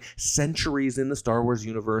is like centuries in the Star Wars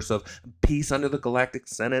universe of peace under the Galactic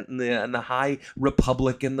Senate and the High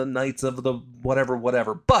Republic and the Knights of the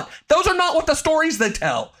whatever. But those are not what the stories they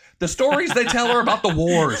tell. The stories they tell are about the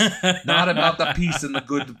wars, not about the peace and the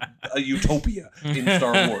good utopia in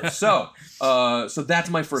Star Wars. So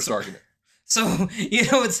that's my first argument. So, you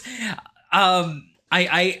know, it's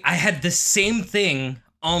I had the same thing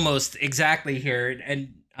almost exactly here,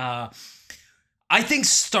 and I think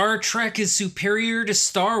Star Trek is superior to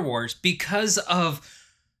Star Wars because of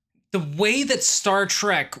the way that Star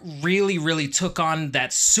Trek really, really took on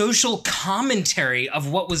that social commentary of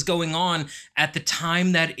what was going on at the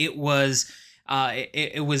time that it was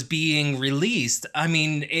being released. I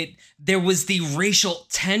mean, there was the racial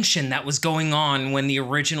tension that was going on when the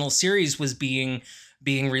original series was being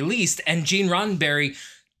released, and Gene Roddenberry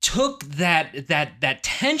took that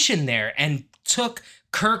tension there and took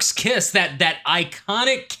Kirk's kiss, that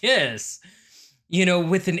iconic kiss, you know,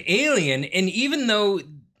 with an alien, and even though,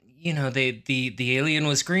 you know, the alien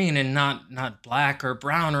was green and not black or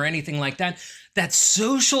brown or anything like that, that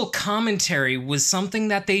social commentary was something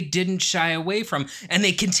that they didn't shy away from. And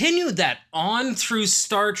they continued that on through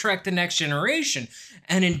Star Trek The Next Generation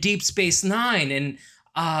and in Deep Space Nine and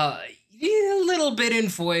a little bit in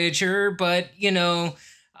Voyager, but, you know,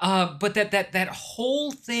 but that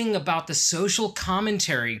whole thing about the social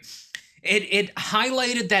commentary, it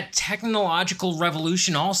highlighted that technological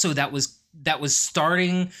revolution also that was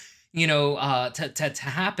starting, you know, to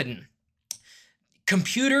happen.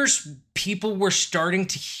 Computers, people were starting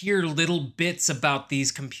to hear little bits about these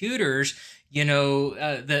computers, you know,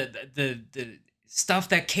 the stuff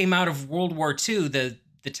that came out of World War II, the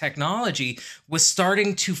technology was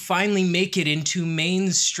starting to finally make it into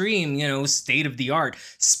mainstream, you know, state of the art,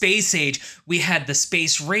 space age. We had the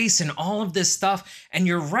space race and all of this stuff. And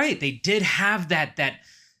you're right, they did have that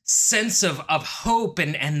sense of hope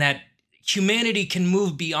and that humanity can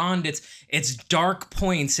move beyond its dark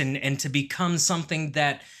points and to become something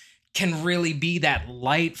that can really be that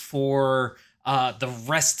light for the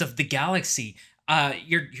rest of the galaxy.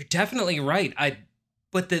 You're definitely right.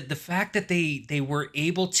 But the fact that they were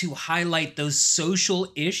able to highlight those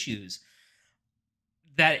social issues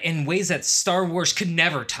that in ways that Star Wars could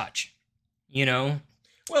never touch, you know?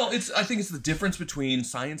 Well, I think it's the difference between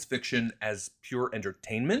science fiction as pure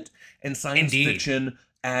entertainment and science fiction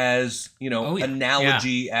as, you know,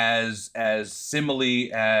 analogy, as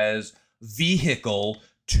simile, as vehicle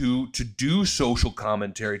to do social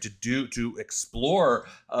commentary, to explore,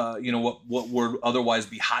 you know, what would otherwise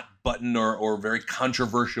be hot button or very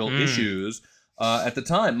controversial issues at the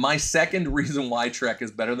time. My second reason why Trek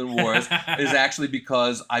is better than Wars is actually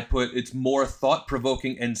because it's more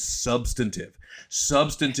thought-provoking and substantive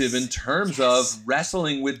in terms of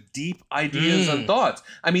wrestling with deep ideas and thoughts.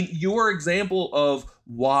 I mean, your example of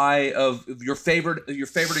your favorite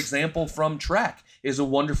example from Trek is a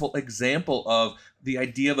wonderful example of the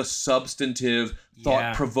idea of a substantive,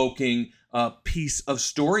 thought-provoking piece of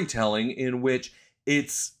storytelling in which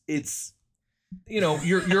it's you know,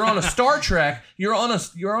 you're on a Star Trek, you're on a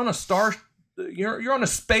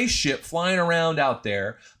spaceship flying around out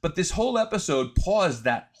there, but this whole episode paused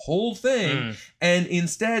that whole thing and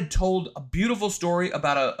instead told a beautiful story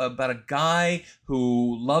about a guy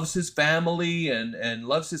who loves his family and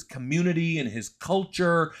loves his community and his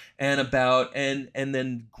culture and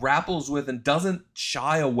then grapples with and doesn't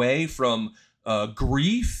shy away from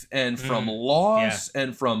grief and from loss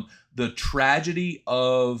and from the tragedy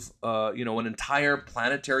of you know, an entire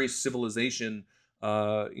planetary civilization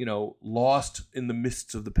lost in the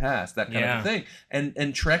mists of the past, that kind of a thing.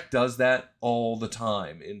 And Trek does that all the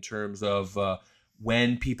time in terms of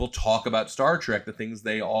when people talk about Star Trek, the things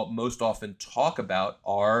they most often talk about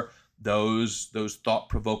are those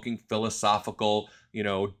thought-provoking, philosophical,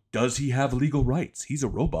 does he have legal rights? He's a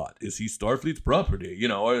robot. Is he Starfleet's property?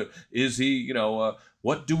 Or is he,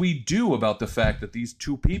 what do we do about the fact that these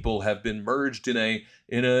two people have been merged in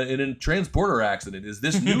a transporter accident? Is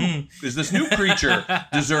this new creature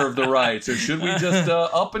deserve the rights, or should we just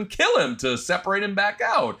up and kill him to separate him back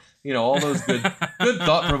out? All those good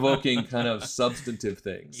thought-provoking kind of substantive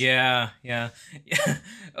things. Yeah.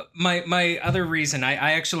 My other reason, I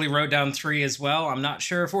actually wrote down 3 as well. I'm not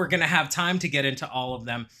sure if we're going to have time to get into all of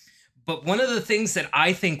them. But one of the things that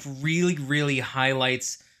I think really, really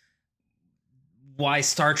highlights why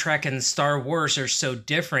Star Trek and Star Wars are so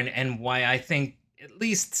different, and why I think, at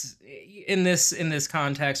least in this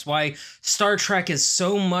context, why Star Trek is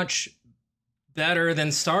so much better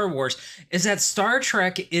than Star Wars, is that Star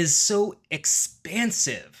Trek is so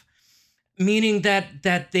expansive, meaning that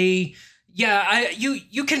they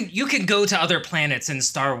you can go to other planets in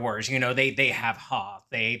Star Wars. They have Hoth,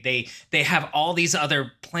 they have all these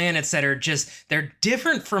other planets that are they're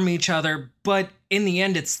different from each other, but in the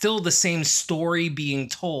end it's still the same story being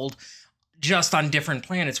told, just on different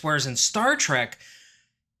planets. Whereas in Star Trek,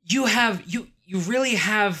 you really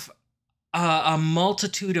have a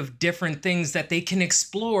multitude of different things that they can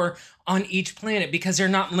explore on each planet, because they're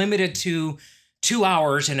not limited to 2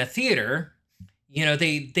 hours in a theater.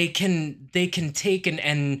 They can take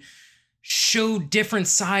and show different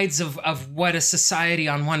sides of what a society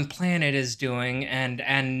on one planet is doing,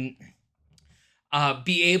 and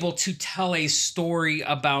be able to tell a story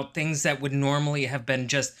about things that would normally have been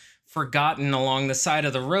just forgotten along the side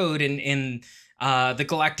of the road in the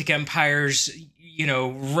Galactic Empire's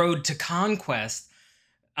road to conquest.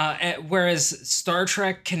 Whereas Star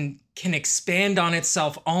Trek can expand on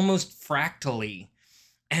itself almost fractally,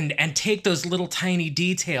 and take those little tiny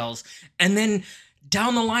details, and then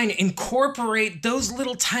down the line incorporate those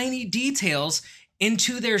little tiny details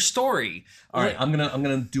into their story. All right, I'm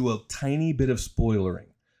gonna do a tiny bit of spoilering.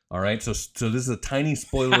 All right, so this is a tiny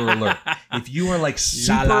spoiler alert. If you are like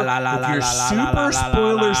super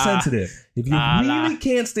spoiler sensitive, if you really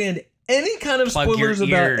can't stand any kind of spoilers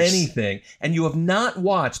about anything, and you have not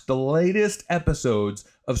watched the latest episodes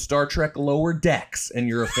of Star Trek Lower Decks, and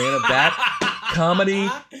you're a fan of that comedy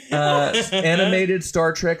animated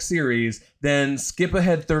Star Trek series, then skip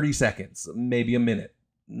ahead 30 seconds, maybe a minute,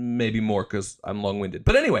 maybe more, because I'm long-winded.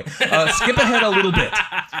 But anyway, skip ahead a little bit.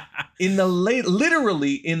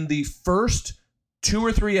 Literally in the first 2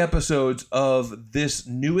 or 3 episodes of this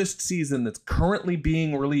newest season that's currently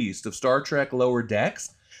being released of Star Trek Lower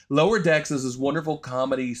Decks. Lower Decks is this wonderful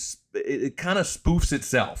comedy. It kind of spoofs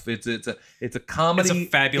itself. It's a comedy. It's a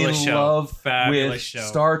fabulous in show. Love fabulous with show.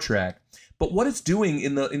 Star Trek. But what it's doing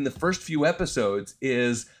in the first few episodes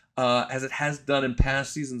is, as it has done in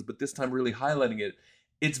past seasons, but this time really highlighting it,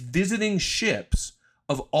 it's visiting ships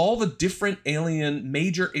of all the different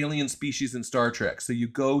major alien species in Star Trek. So you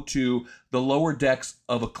go to the lower decks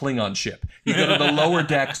of a Klingon ship. You go to the lower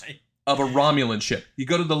decks of a Romulan ship. You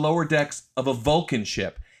go to the lower decks of a Vulcan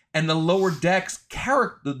ship. And the lower decks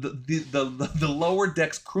the lower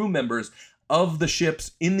decks crew members of the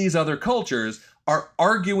ships in these other cultures are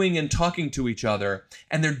arguing and talking to each other,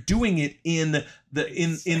 and they're doing it in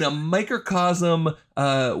a microcosm,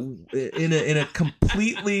 in a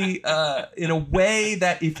completely in a way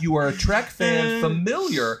that, if you are a Trek fan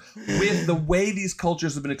familiar with the way these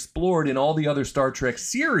cultures have been explored in all the other Star Trek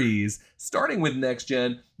series, starting with Next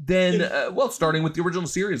Gen, then starting with the original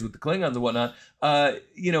series with the Klingons and whatnot,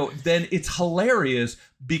 then it's hilarious,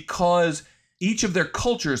 because each of their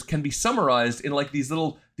cultures can be summarized in like these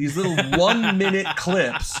little 1-minute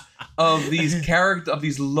clips of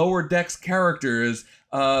these lower decks characters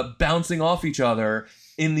bouncing off each other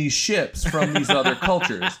in these ships from these other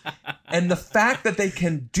cultures. And the fact that they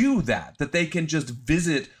can do that they can just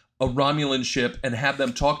visit a Romulan ship and have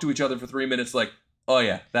them talk to each other for 3 minutes, like, oh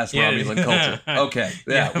yeah, that's Romulan culture. Okay,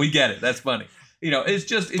 yeah, we get it. That's funny. It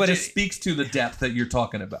just speaks to the depth that you're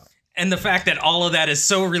talking about. And the fact that all of that is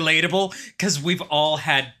so relatable, because we've all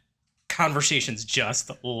had conversations just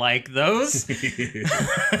like those.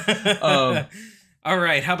 All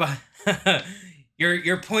right, how about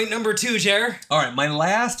your point number 2, Jer? All right, my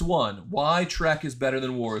last one. Why Trek is better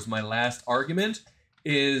than Wars? My last argument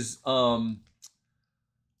is all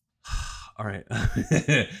right.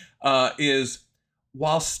 Is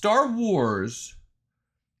while Star Wars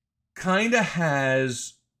kind of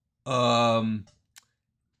has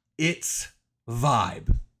its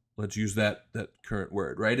vibe, Let's use that current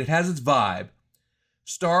word, right? It has its vibe.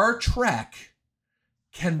 Star Trek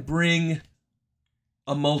can bring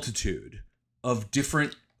a multitude of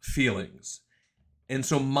different feelings. And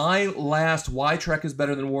so my last why Trek is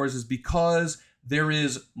better than Wars is because there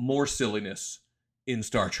is more silliness in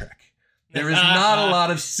Star Trek. There is not a lot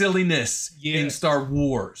of silliness in Star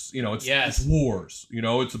Wars. It's wars.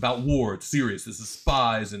 It's about war. It's serious. This is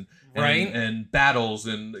spies and battles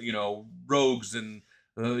and rogues and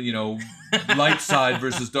light side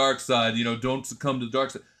versus dark side. Don't succumb to the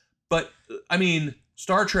dark side. But I mean,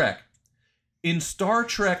 Star Trek. In Star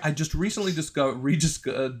Trek, I just recently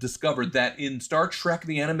discovered that in Star Trek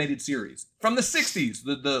the animated series from the 60s,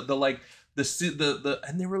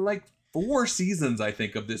 and there were like 4 seasons, I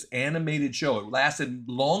think, of this animated show. It lasted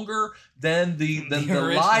longer than the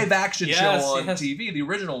live action show on TV, the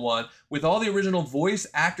original one, with all the original voice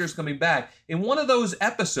actors coming back. In one of those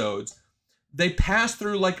episodes, they pass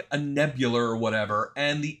through like a nebula or whatever,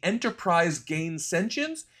 and the Enterprise gains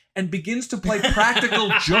sentience and begins to play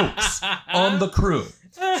practical jokes on the crew.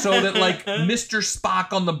 So that like Mr.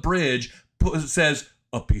 Spock on the bridge says,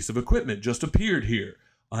 "A piece of equipment just appeared here.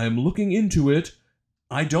 I am looking into it.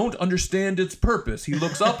 I don't understand its purpose." He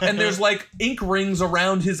looks up and there's like ink rings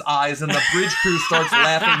around his eyes and the bridge crew starts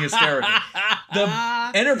laughing hysterically. The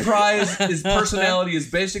Enterprise's personality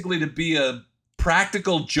is basically to be a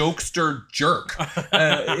practical jokester jerk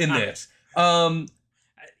in this.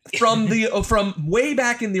 From way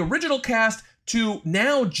back in the original cast to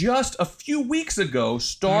now just a few weeks ago,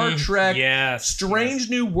 Star Trek, Strange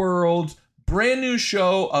New Worlds, brand new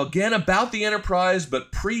show, again about the Enterprise,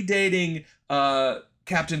 but predating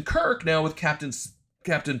Captain Kirk, now with Captain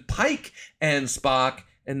Pike and Spock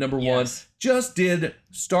and number one, just did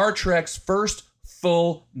Star Trek's first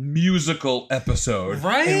full musical episode,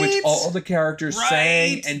 in which all the characters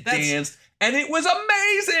sang and danced, and it was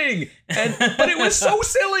amazing. But it was so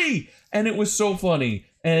silly, and it was so funny,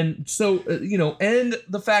 and so and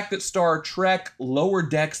the fact that Star Trek Lower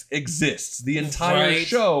Decks exists, the entire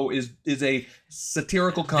show is a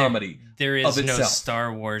satirical comedy. There is of itself. No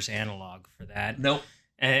Star Wars analog for that. Nope.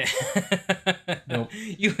 Nope.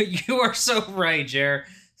 You are so right, Jer.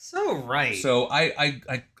 So right. So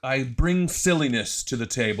I bring silliness to the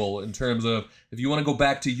table in terms of, if you want to go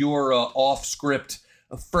back to your off-script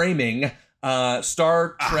framing,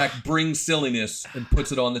 Star Trek brings silliness and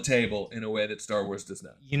puts it on the table in a way that Star Wars does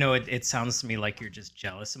not. It sounds to me like you're just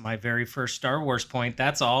jealous of my very first Star Wars point.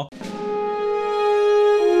 That's all.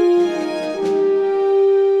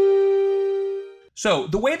 So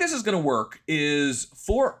the way this is going to work is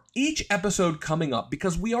for each episode coming up,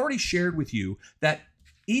 because we already shared with you that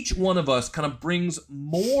each one of us kind of brings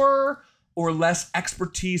more or less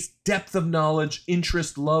expertise, depth of knowledge,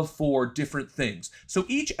 interest, love for different things. So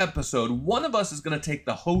each episode, one of us is going to take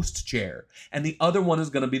the host chair, and the other one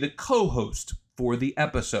is going to be the co-host for the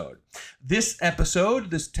episode. This episode,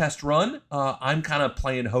 this test run, I'm kind of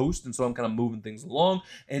playing host, and so I'm kind of moving things along,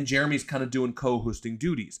 and Jeremy's kind of doing co-hosting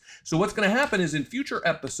duties. So what's going to happen is in future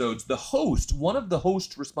episodes, the host, one of the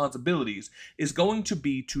host responsibilities is going to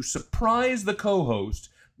be to surprise the co-host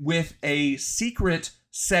with a secret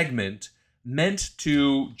segment meant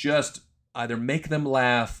to just either make them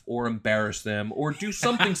laugh or embarrass them or do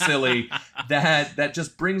something silly that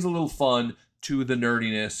just brings a little fun to the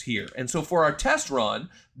nerdiness here. And so for our test run,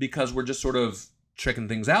 because we're just sort of checking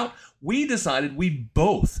things out, we decided we'd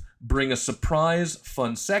both bring a surprise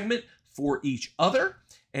fun segment for each other.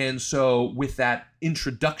 And so with that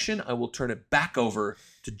introduction, I will turn it back over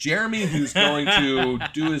to Jeremy, who's going to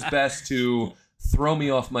do his best to throw me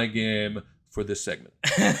off my game for this segment.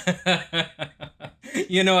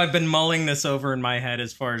 I've been mulling this over in my head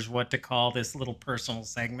as far as what to call this little personal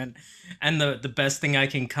segment. And the best thing I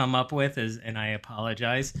can come up with is, and I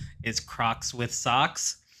apologize, is Crocs with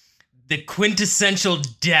Socks. The quintessential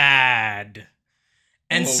dad.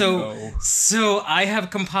 And so I have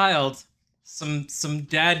compiled some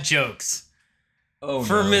dad jokes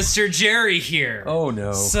for Mr. Jerry here. Oh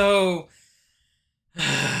no. So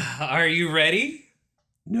are you ready?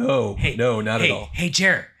 No. No, not at all. Hey,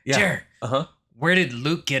 Jer. Yeah. Jer. Uh-huh. Where did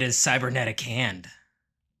Luke get his cybernetic hand?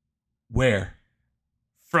 Where?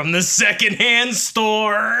 From the secondhand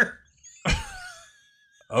store.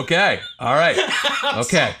 Okay. All right.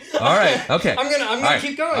 Okay. All right. Okay. I'm gonna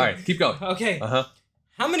keep going. All right. Keep going. Okay. Uh-huh.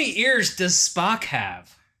 How many ears does Spock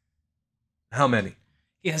have? How many?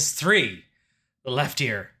 He has 3. The left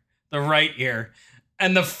ear, the right ear,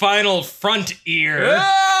 and the final front ear.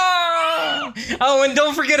 Ah! Oh, and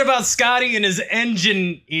don't forget about Scotty and his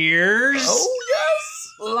engine ears. Oh, yes.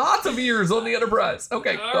 Lots of ears on the Enterprise.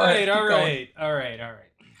 Okay. All right.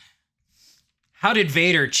 How did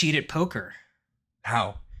Vader cheat at poker?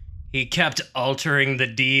 How? He kept altering the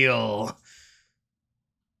deal.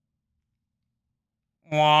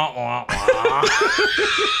 Wah, wah, wah.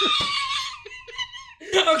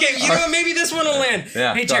 Okay, you know what? Maybe this one will land.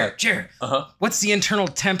 Yeah, Hey, go ahead. Jared. Uh-huh. What's the internal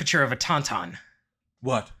temperature of a tauntaun?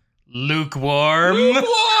 What? Lukewarm. Lukewarm!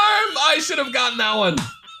 I should have gotten that one.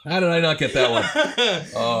 How did I not get that one?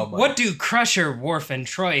 Oh, my. What do Crusher, Worf, and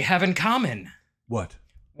Troy have in common? What?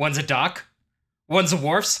 One's a dock, one's a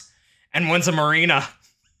wharfs, and one's a marina.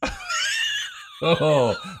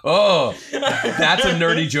 Oh, that's a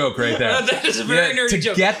nerdy joke right there. That is a very nerdy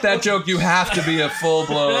joke. To get that joke, you have to be a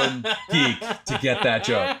full-blown geek to get that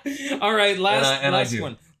joke. All right, last do.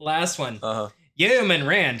 one. Last one. Uh-huh. Yeoman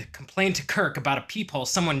Rand complained to Kirk about a peephole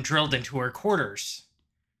someone drilled into her quarters.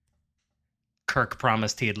 Kirk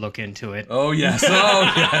promised he'd look into it. Oh, yes.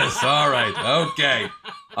 Oh, yes. All right. Okay.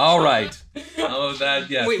 All right. Oh, that,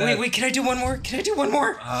 yes. Wait. Can I do one more?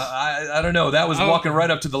 I don't know. That was walking right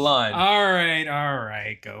up to the line. All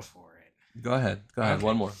right. Go for it. Go ahead. Okay.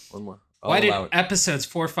 One more. Why did episodes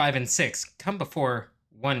 4, 5, and 6 come before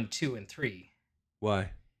 1, 2, and 3?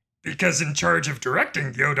 Why? Because in charge of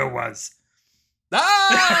directing, Yoda was.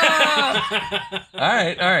 Ah! All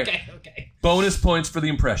right. Okay. Bonus points for the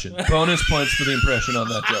impression. Bonus points for the impression on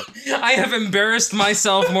that joke. I have embarrassed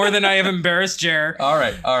myself more than I have embarrassed Jer. All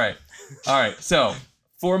right. So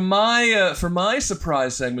for my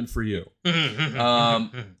surprise segment for you,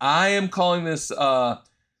 I am calling this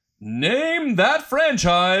Name That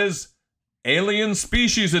Franchise Alien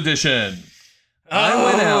Species Edition. I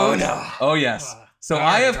went out. No. Oh yes. So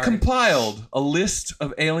I have compiled a list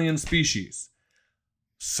of alien species.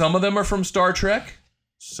 Some of them are from Star Trek.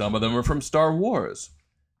 Some of them are from Star Wars.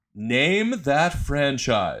 Name that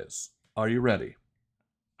franchise. Are you ready?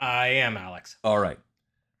 I am, Alex. All right.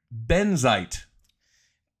 Benzite.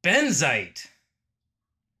 Benzite.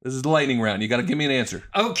 This is the lightning round. You got to give me an answer.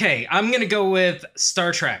 Okay, I'm going to go with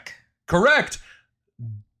Star Trek. Correct.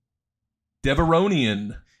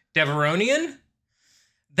 Deveronian. Deveronian?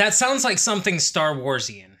 That sounds like something Star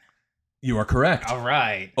Warsian. You are correct. All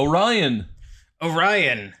right. Orion.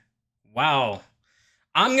 Wow.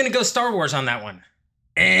 I'm going to go Star Wars on that one.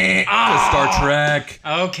 Star Trek.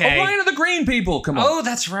 Okay. Orion are the green people. Come on. Oh,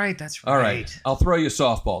 that's right. All right. I'll throw you a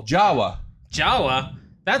softball. Jawa?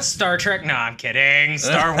 That's Star Trek? No, I'm kidding.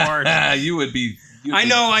 Star Wars. You would be. I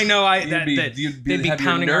know. You'd be they'd be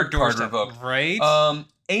pounding our doorstep. doorstep. Right?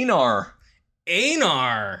 Anar.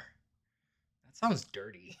 That sounds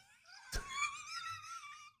dirty.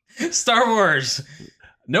 Star Wars.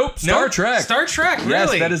 Nope. Star Trek. Star Trek, really?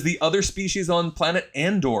 Yes, that is the other species on planet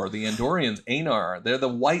Andor. The Andorians, Anar. They're the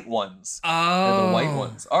white ones. Oh. They're the white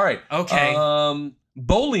ones. All right. Okay.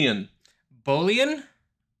 Bolian. Bolian?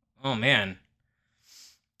 Oh, man.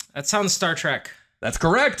 That sounds Star Trek. That's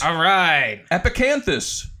correct. All right.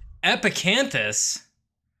 Epicanthus.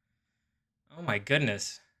 Oh, my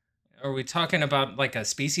goodness. Are we talking about like a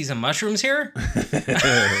species of mushrooms here?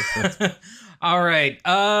 All right.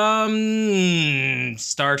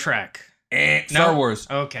 Star Trek. Star Wars.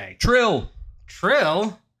 Okay. Trill.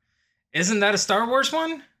 Isn't that a Star Wars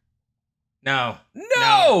one? No.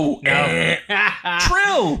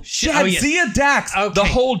 Trill. Zia Dax. Okay. The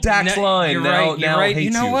whole Dax line. You're now, right. now You're right. hates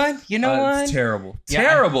You know what? It's terrible. Yeah,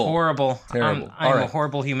 terrible. Horrible. Terrible. I'm a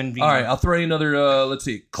horrible human being. All right. I'll throw you another. Let's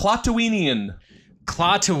see. Clotowinian.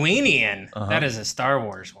 Uh-huh. That is a Star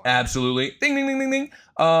Wars one. Absolutely. Ding, ding, ding, ding, ding.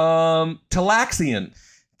 Talaxian.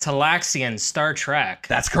 Star Trek.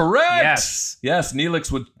 That's correct. Yes. Neelix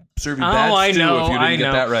would serve you bad stew if you didn't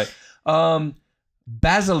get that right.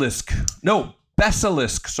 Basilisk. No,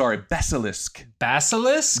 Basilisk. Sorry, Basilisk.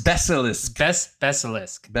 Basilisk? Basilisk.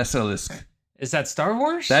 Basilisk. Is that Star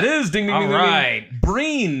Wars? That is. Ding, ding, All ding, ding, right.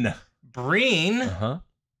 ding. Breen? Uh-huh.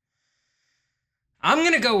 I'm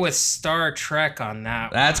going to go with Star Trek on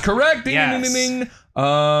that That's correct. Ding, Yes. ding, ding, ding.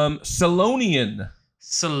 Solonian.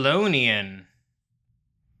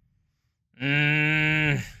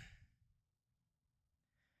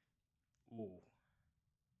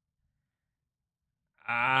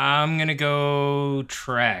 I'm going to go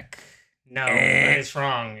Trek. No, it's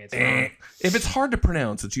wrong. If it's hard to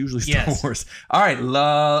pronounce, it's usually Star Yes. Wars. All right,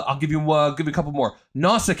 I'll give you a couple more.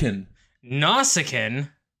 Nausicaan.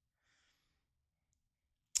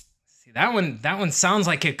 See, that one sounds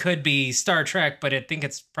like it could be Star Trek, but I think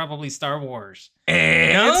it's probably Star Wars. No?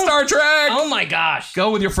 It's Star Trek. Oh my gosh.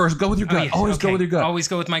 Go with your gut. Oh, yeah. Always go with your gut. Always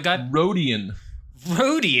go with my gut. Rhodian.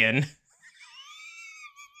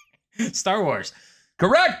 Star Wars.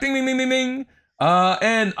 Correct. Ding, ding, ding, ding, ding.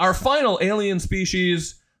 And our final alien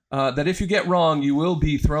species that if you get wrong, you will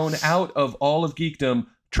be thrown out of all of geekdom.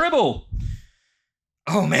 Tribble.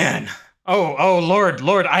 Oh man. Oh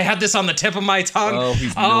Lord. I had this on the tip of my tongue. Oh,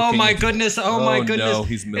 he's Oh milking my it. goodness. Oh my goodness. No,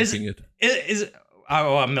 he's milking it.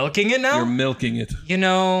 Oh, I'm milking it now? You're milking it. You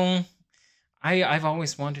know, I've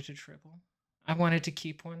always wanted a tribble. I wanted to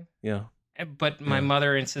keep one. Yeah. But my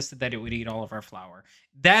mother insisted that it would eat all of our flour.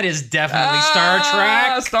 That is definitely Star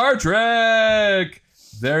Trek. Star Trek.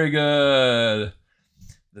 Very good.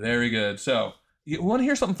 Very good. So, you want to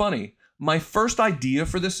hear something funny? My first idea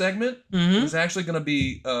for this segment was actually going to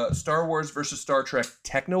be Star Wars versus Star Trek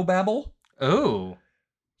technobabble. Oh.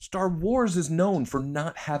 Star Wars is known for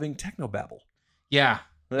not having technobabble. Yeah.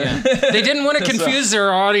 They didn't want to confuse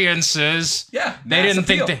their audiences. Yeah. They didn't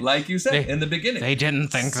appeal, think like you said in the beginning. They didn't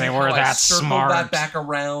think they were that smart. That back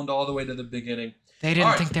around all the way to the beginning. They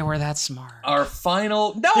didn't think they were that smart. Our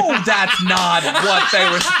final... No, that's not what they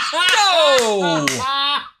were... No!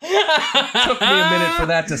 Took me a minute for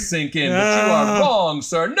that to sink in, but you are wrong,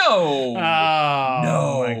 sir. No!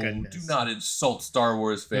 No! My goodness. Do not insult Star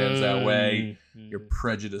Wars fans that way. Your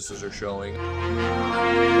prejudices are showing.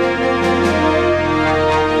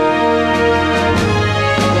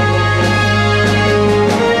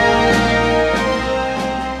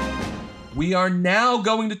 We are now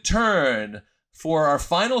going to turn... For our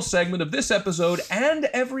final segment of this episode and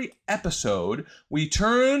every episode, we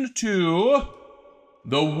turn to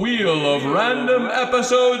the Wheel of Random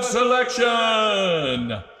Episode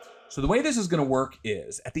Selection. So the way this is going to work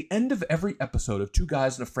is, at the end of every episode of Two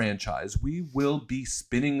Guys in a Franchise, we will be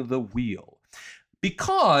spinning the wheel.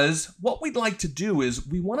 Because what we'd like to do is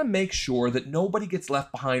we want to make sure that nobody gets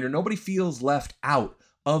left behind or nobody feels left out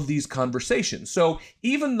of these conversations. So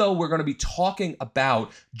even though we're going to be talking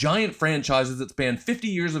about giant franchises that span 50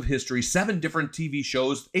 years of history, 7 different TV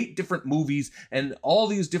shows, 8 different movies, and all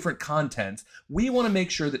these different contents, we want to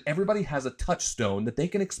make sure that everybody has a touchstone that they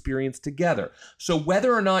can experience together. So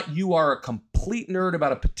whether or not you are a complete nerd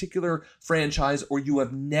about a particular franchise or you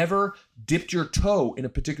have never dipped your toe in a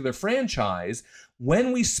particular franchise,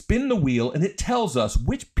 when we spin the wheel and it tells us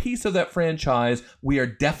which piece of that franchise we are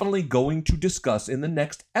definitely going to discuss in the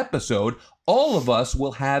next episode, all of us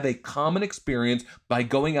will have a common experience by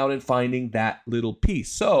going out and finding that little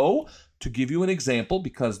piece. So, to give you an example,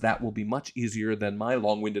 because that will be much easier than my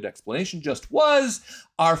long-winded explanation just was,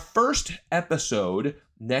 our first episode,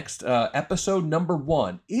 episode number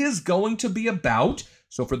 1, is going to be about...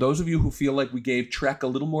 So for those of you who feel like we gave Trek a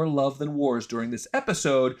little more love than Wars during this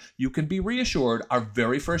episode, you can be reassured our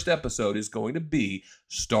very first episode is going to be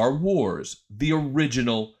Star Wars, the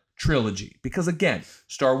original trilogy. Because again,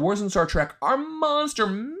 Star Wars and Star Trek are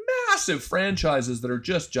massive franchises that are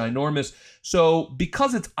just ginormous. So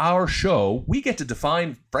because it's our show, we get to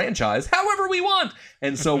define franchise however we want.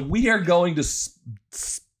 And so we are going to...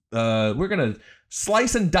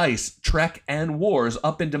 slice and dice Trek and Wars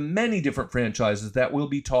up into many different franchises that we'll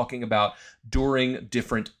be talking about during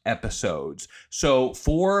different episodes. So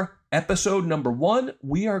for episode number 1,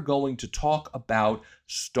 we are going to talk about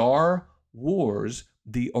Star Wars,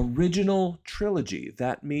 the original trilogy.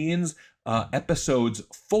 That means episodes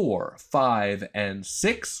 4, 5, and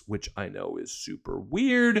 6, which I know is super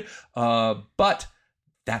weird, but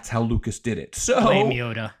that's how Lucas did it. So, blame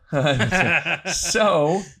Yoda.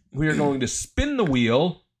 So we are going to spin the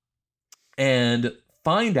wheel and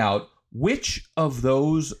find out which of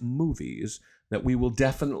those movies that we will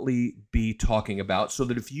definitely be talking about, so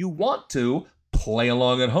that if you want to play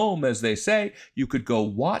along at home, as they say, you could go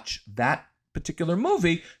watch that particular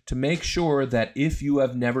movie to make sure that if you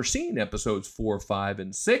have never seen episodes 4, 5,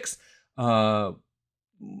 and 6,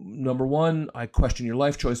 number 1, I question your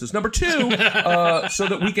life choices. Number 2, so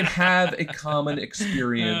that we can have a common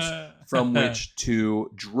experience from which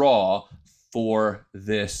to draw for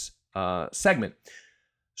this segment.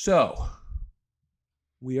 So,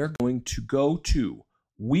 we are going to go to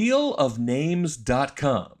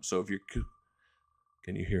wheelofnames.com. So if you're...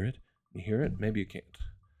 Can you hear it? Can you hear it? Maybe you can't.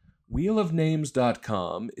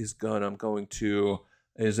 Wheelofnames.com is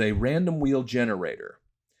a random wheel generator.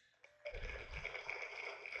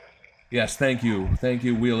 Yes, thank you. Thank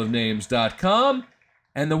you, wheelofnames.com.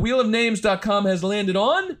 And the wheelofnames.com has landed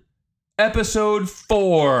on episode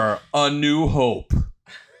 4, A New Hope.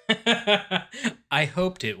 I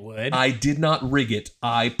hoped it would. I did not rig it,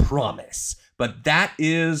 I promise. But that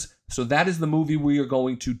is the movie we are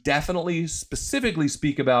going to definitely specifically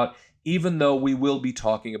speak about, even though we will be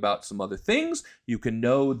talking about some other things. You can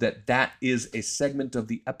know that that is a segment of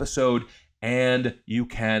the episode, and you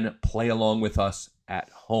can play along with us at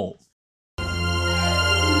home.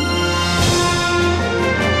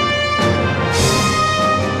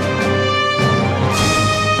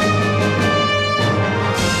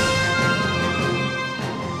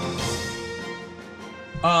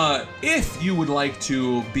 you would like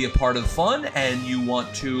to be a part of the fun and you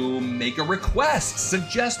want to make a request,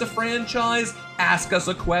 suggest a franchise, ask us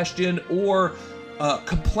a question, or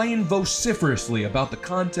complain vociferously about the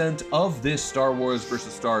content of this Star Wars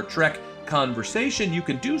versus Star Trek conversation, you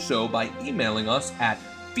can do so by emailing us at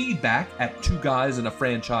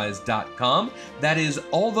feedback@twoguysandanafranchise.com. That is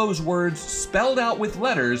all those words spelled out with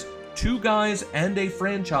letters,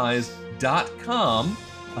 twoguysandanafranchise.com.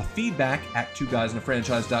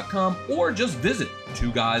 Feedback@twoguysandanafranchise.com, or just visit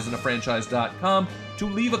twoguysandanafranchise.com to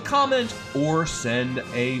leave a comment or send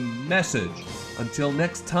a message. Until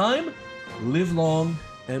next time, live long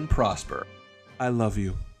and prosper. I love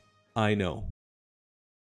you. I know.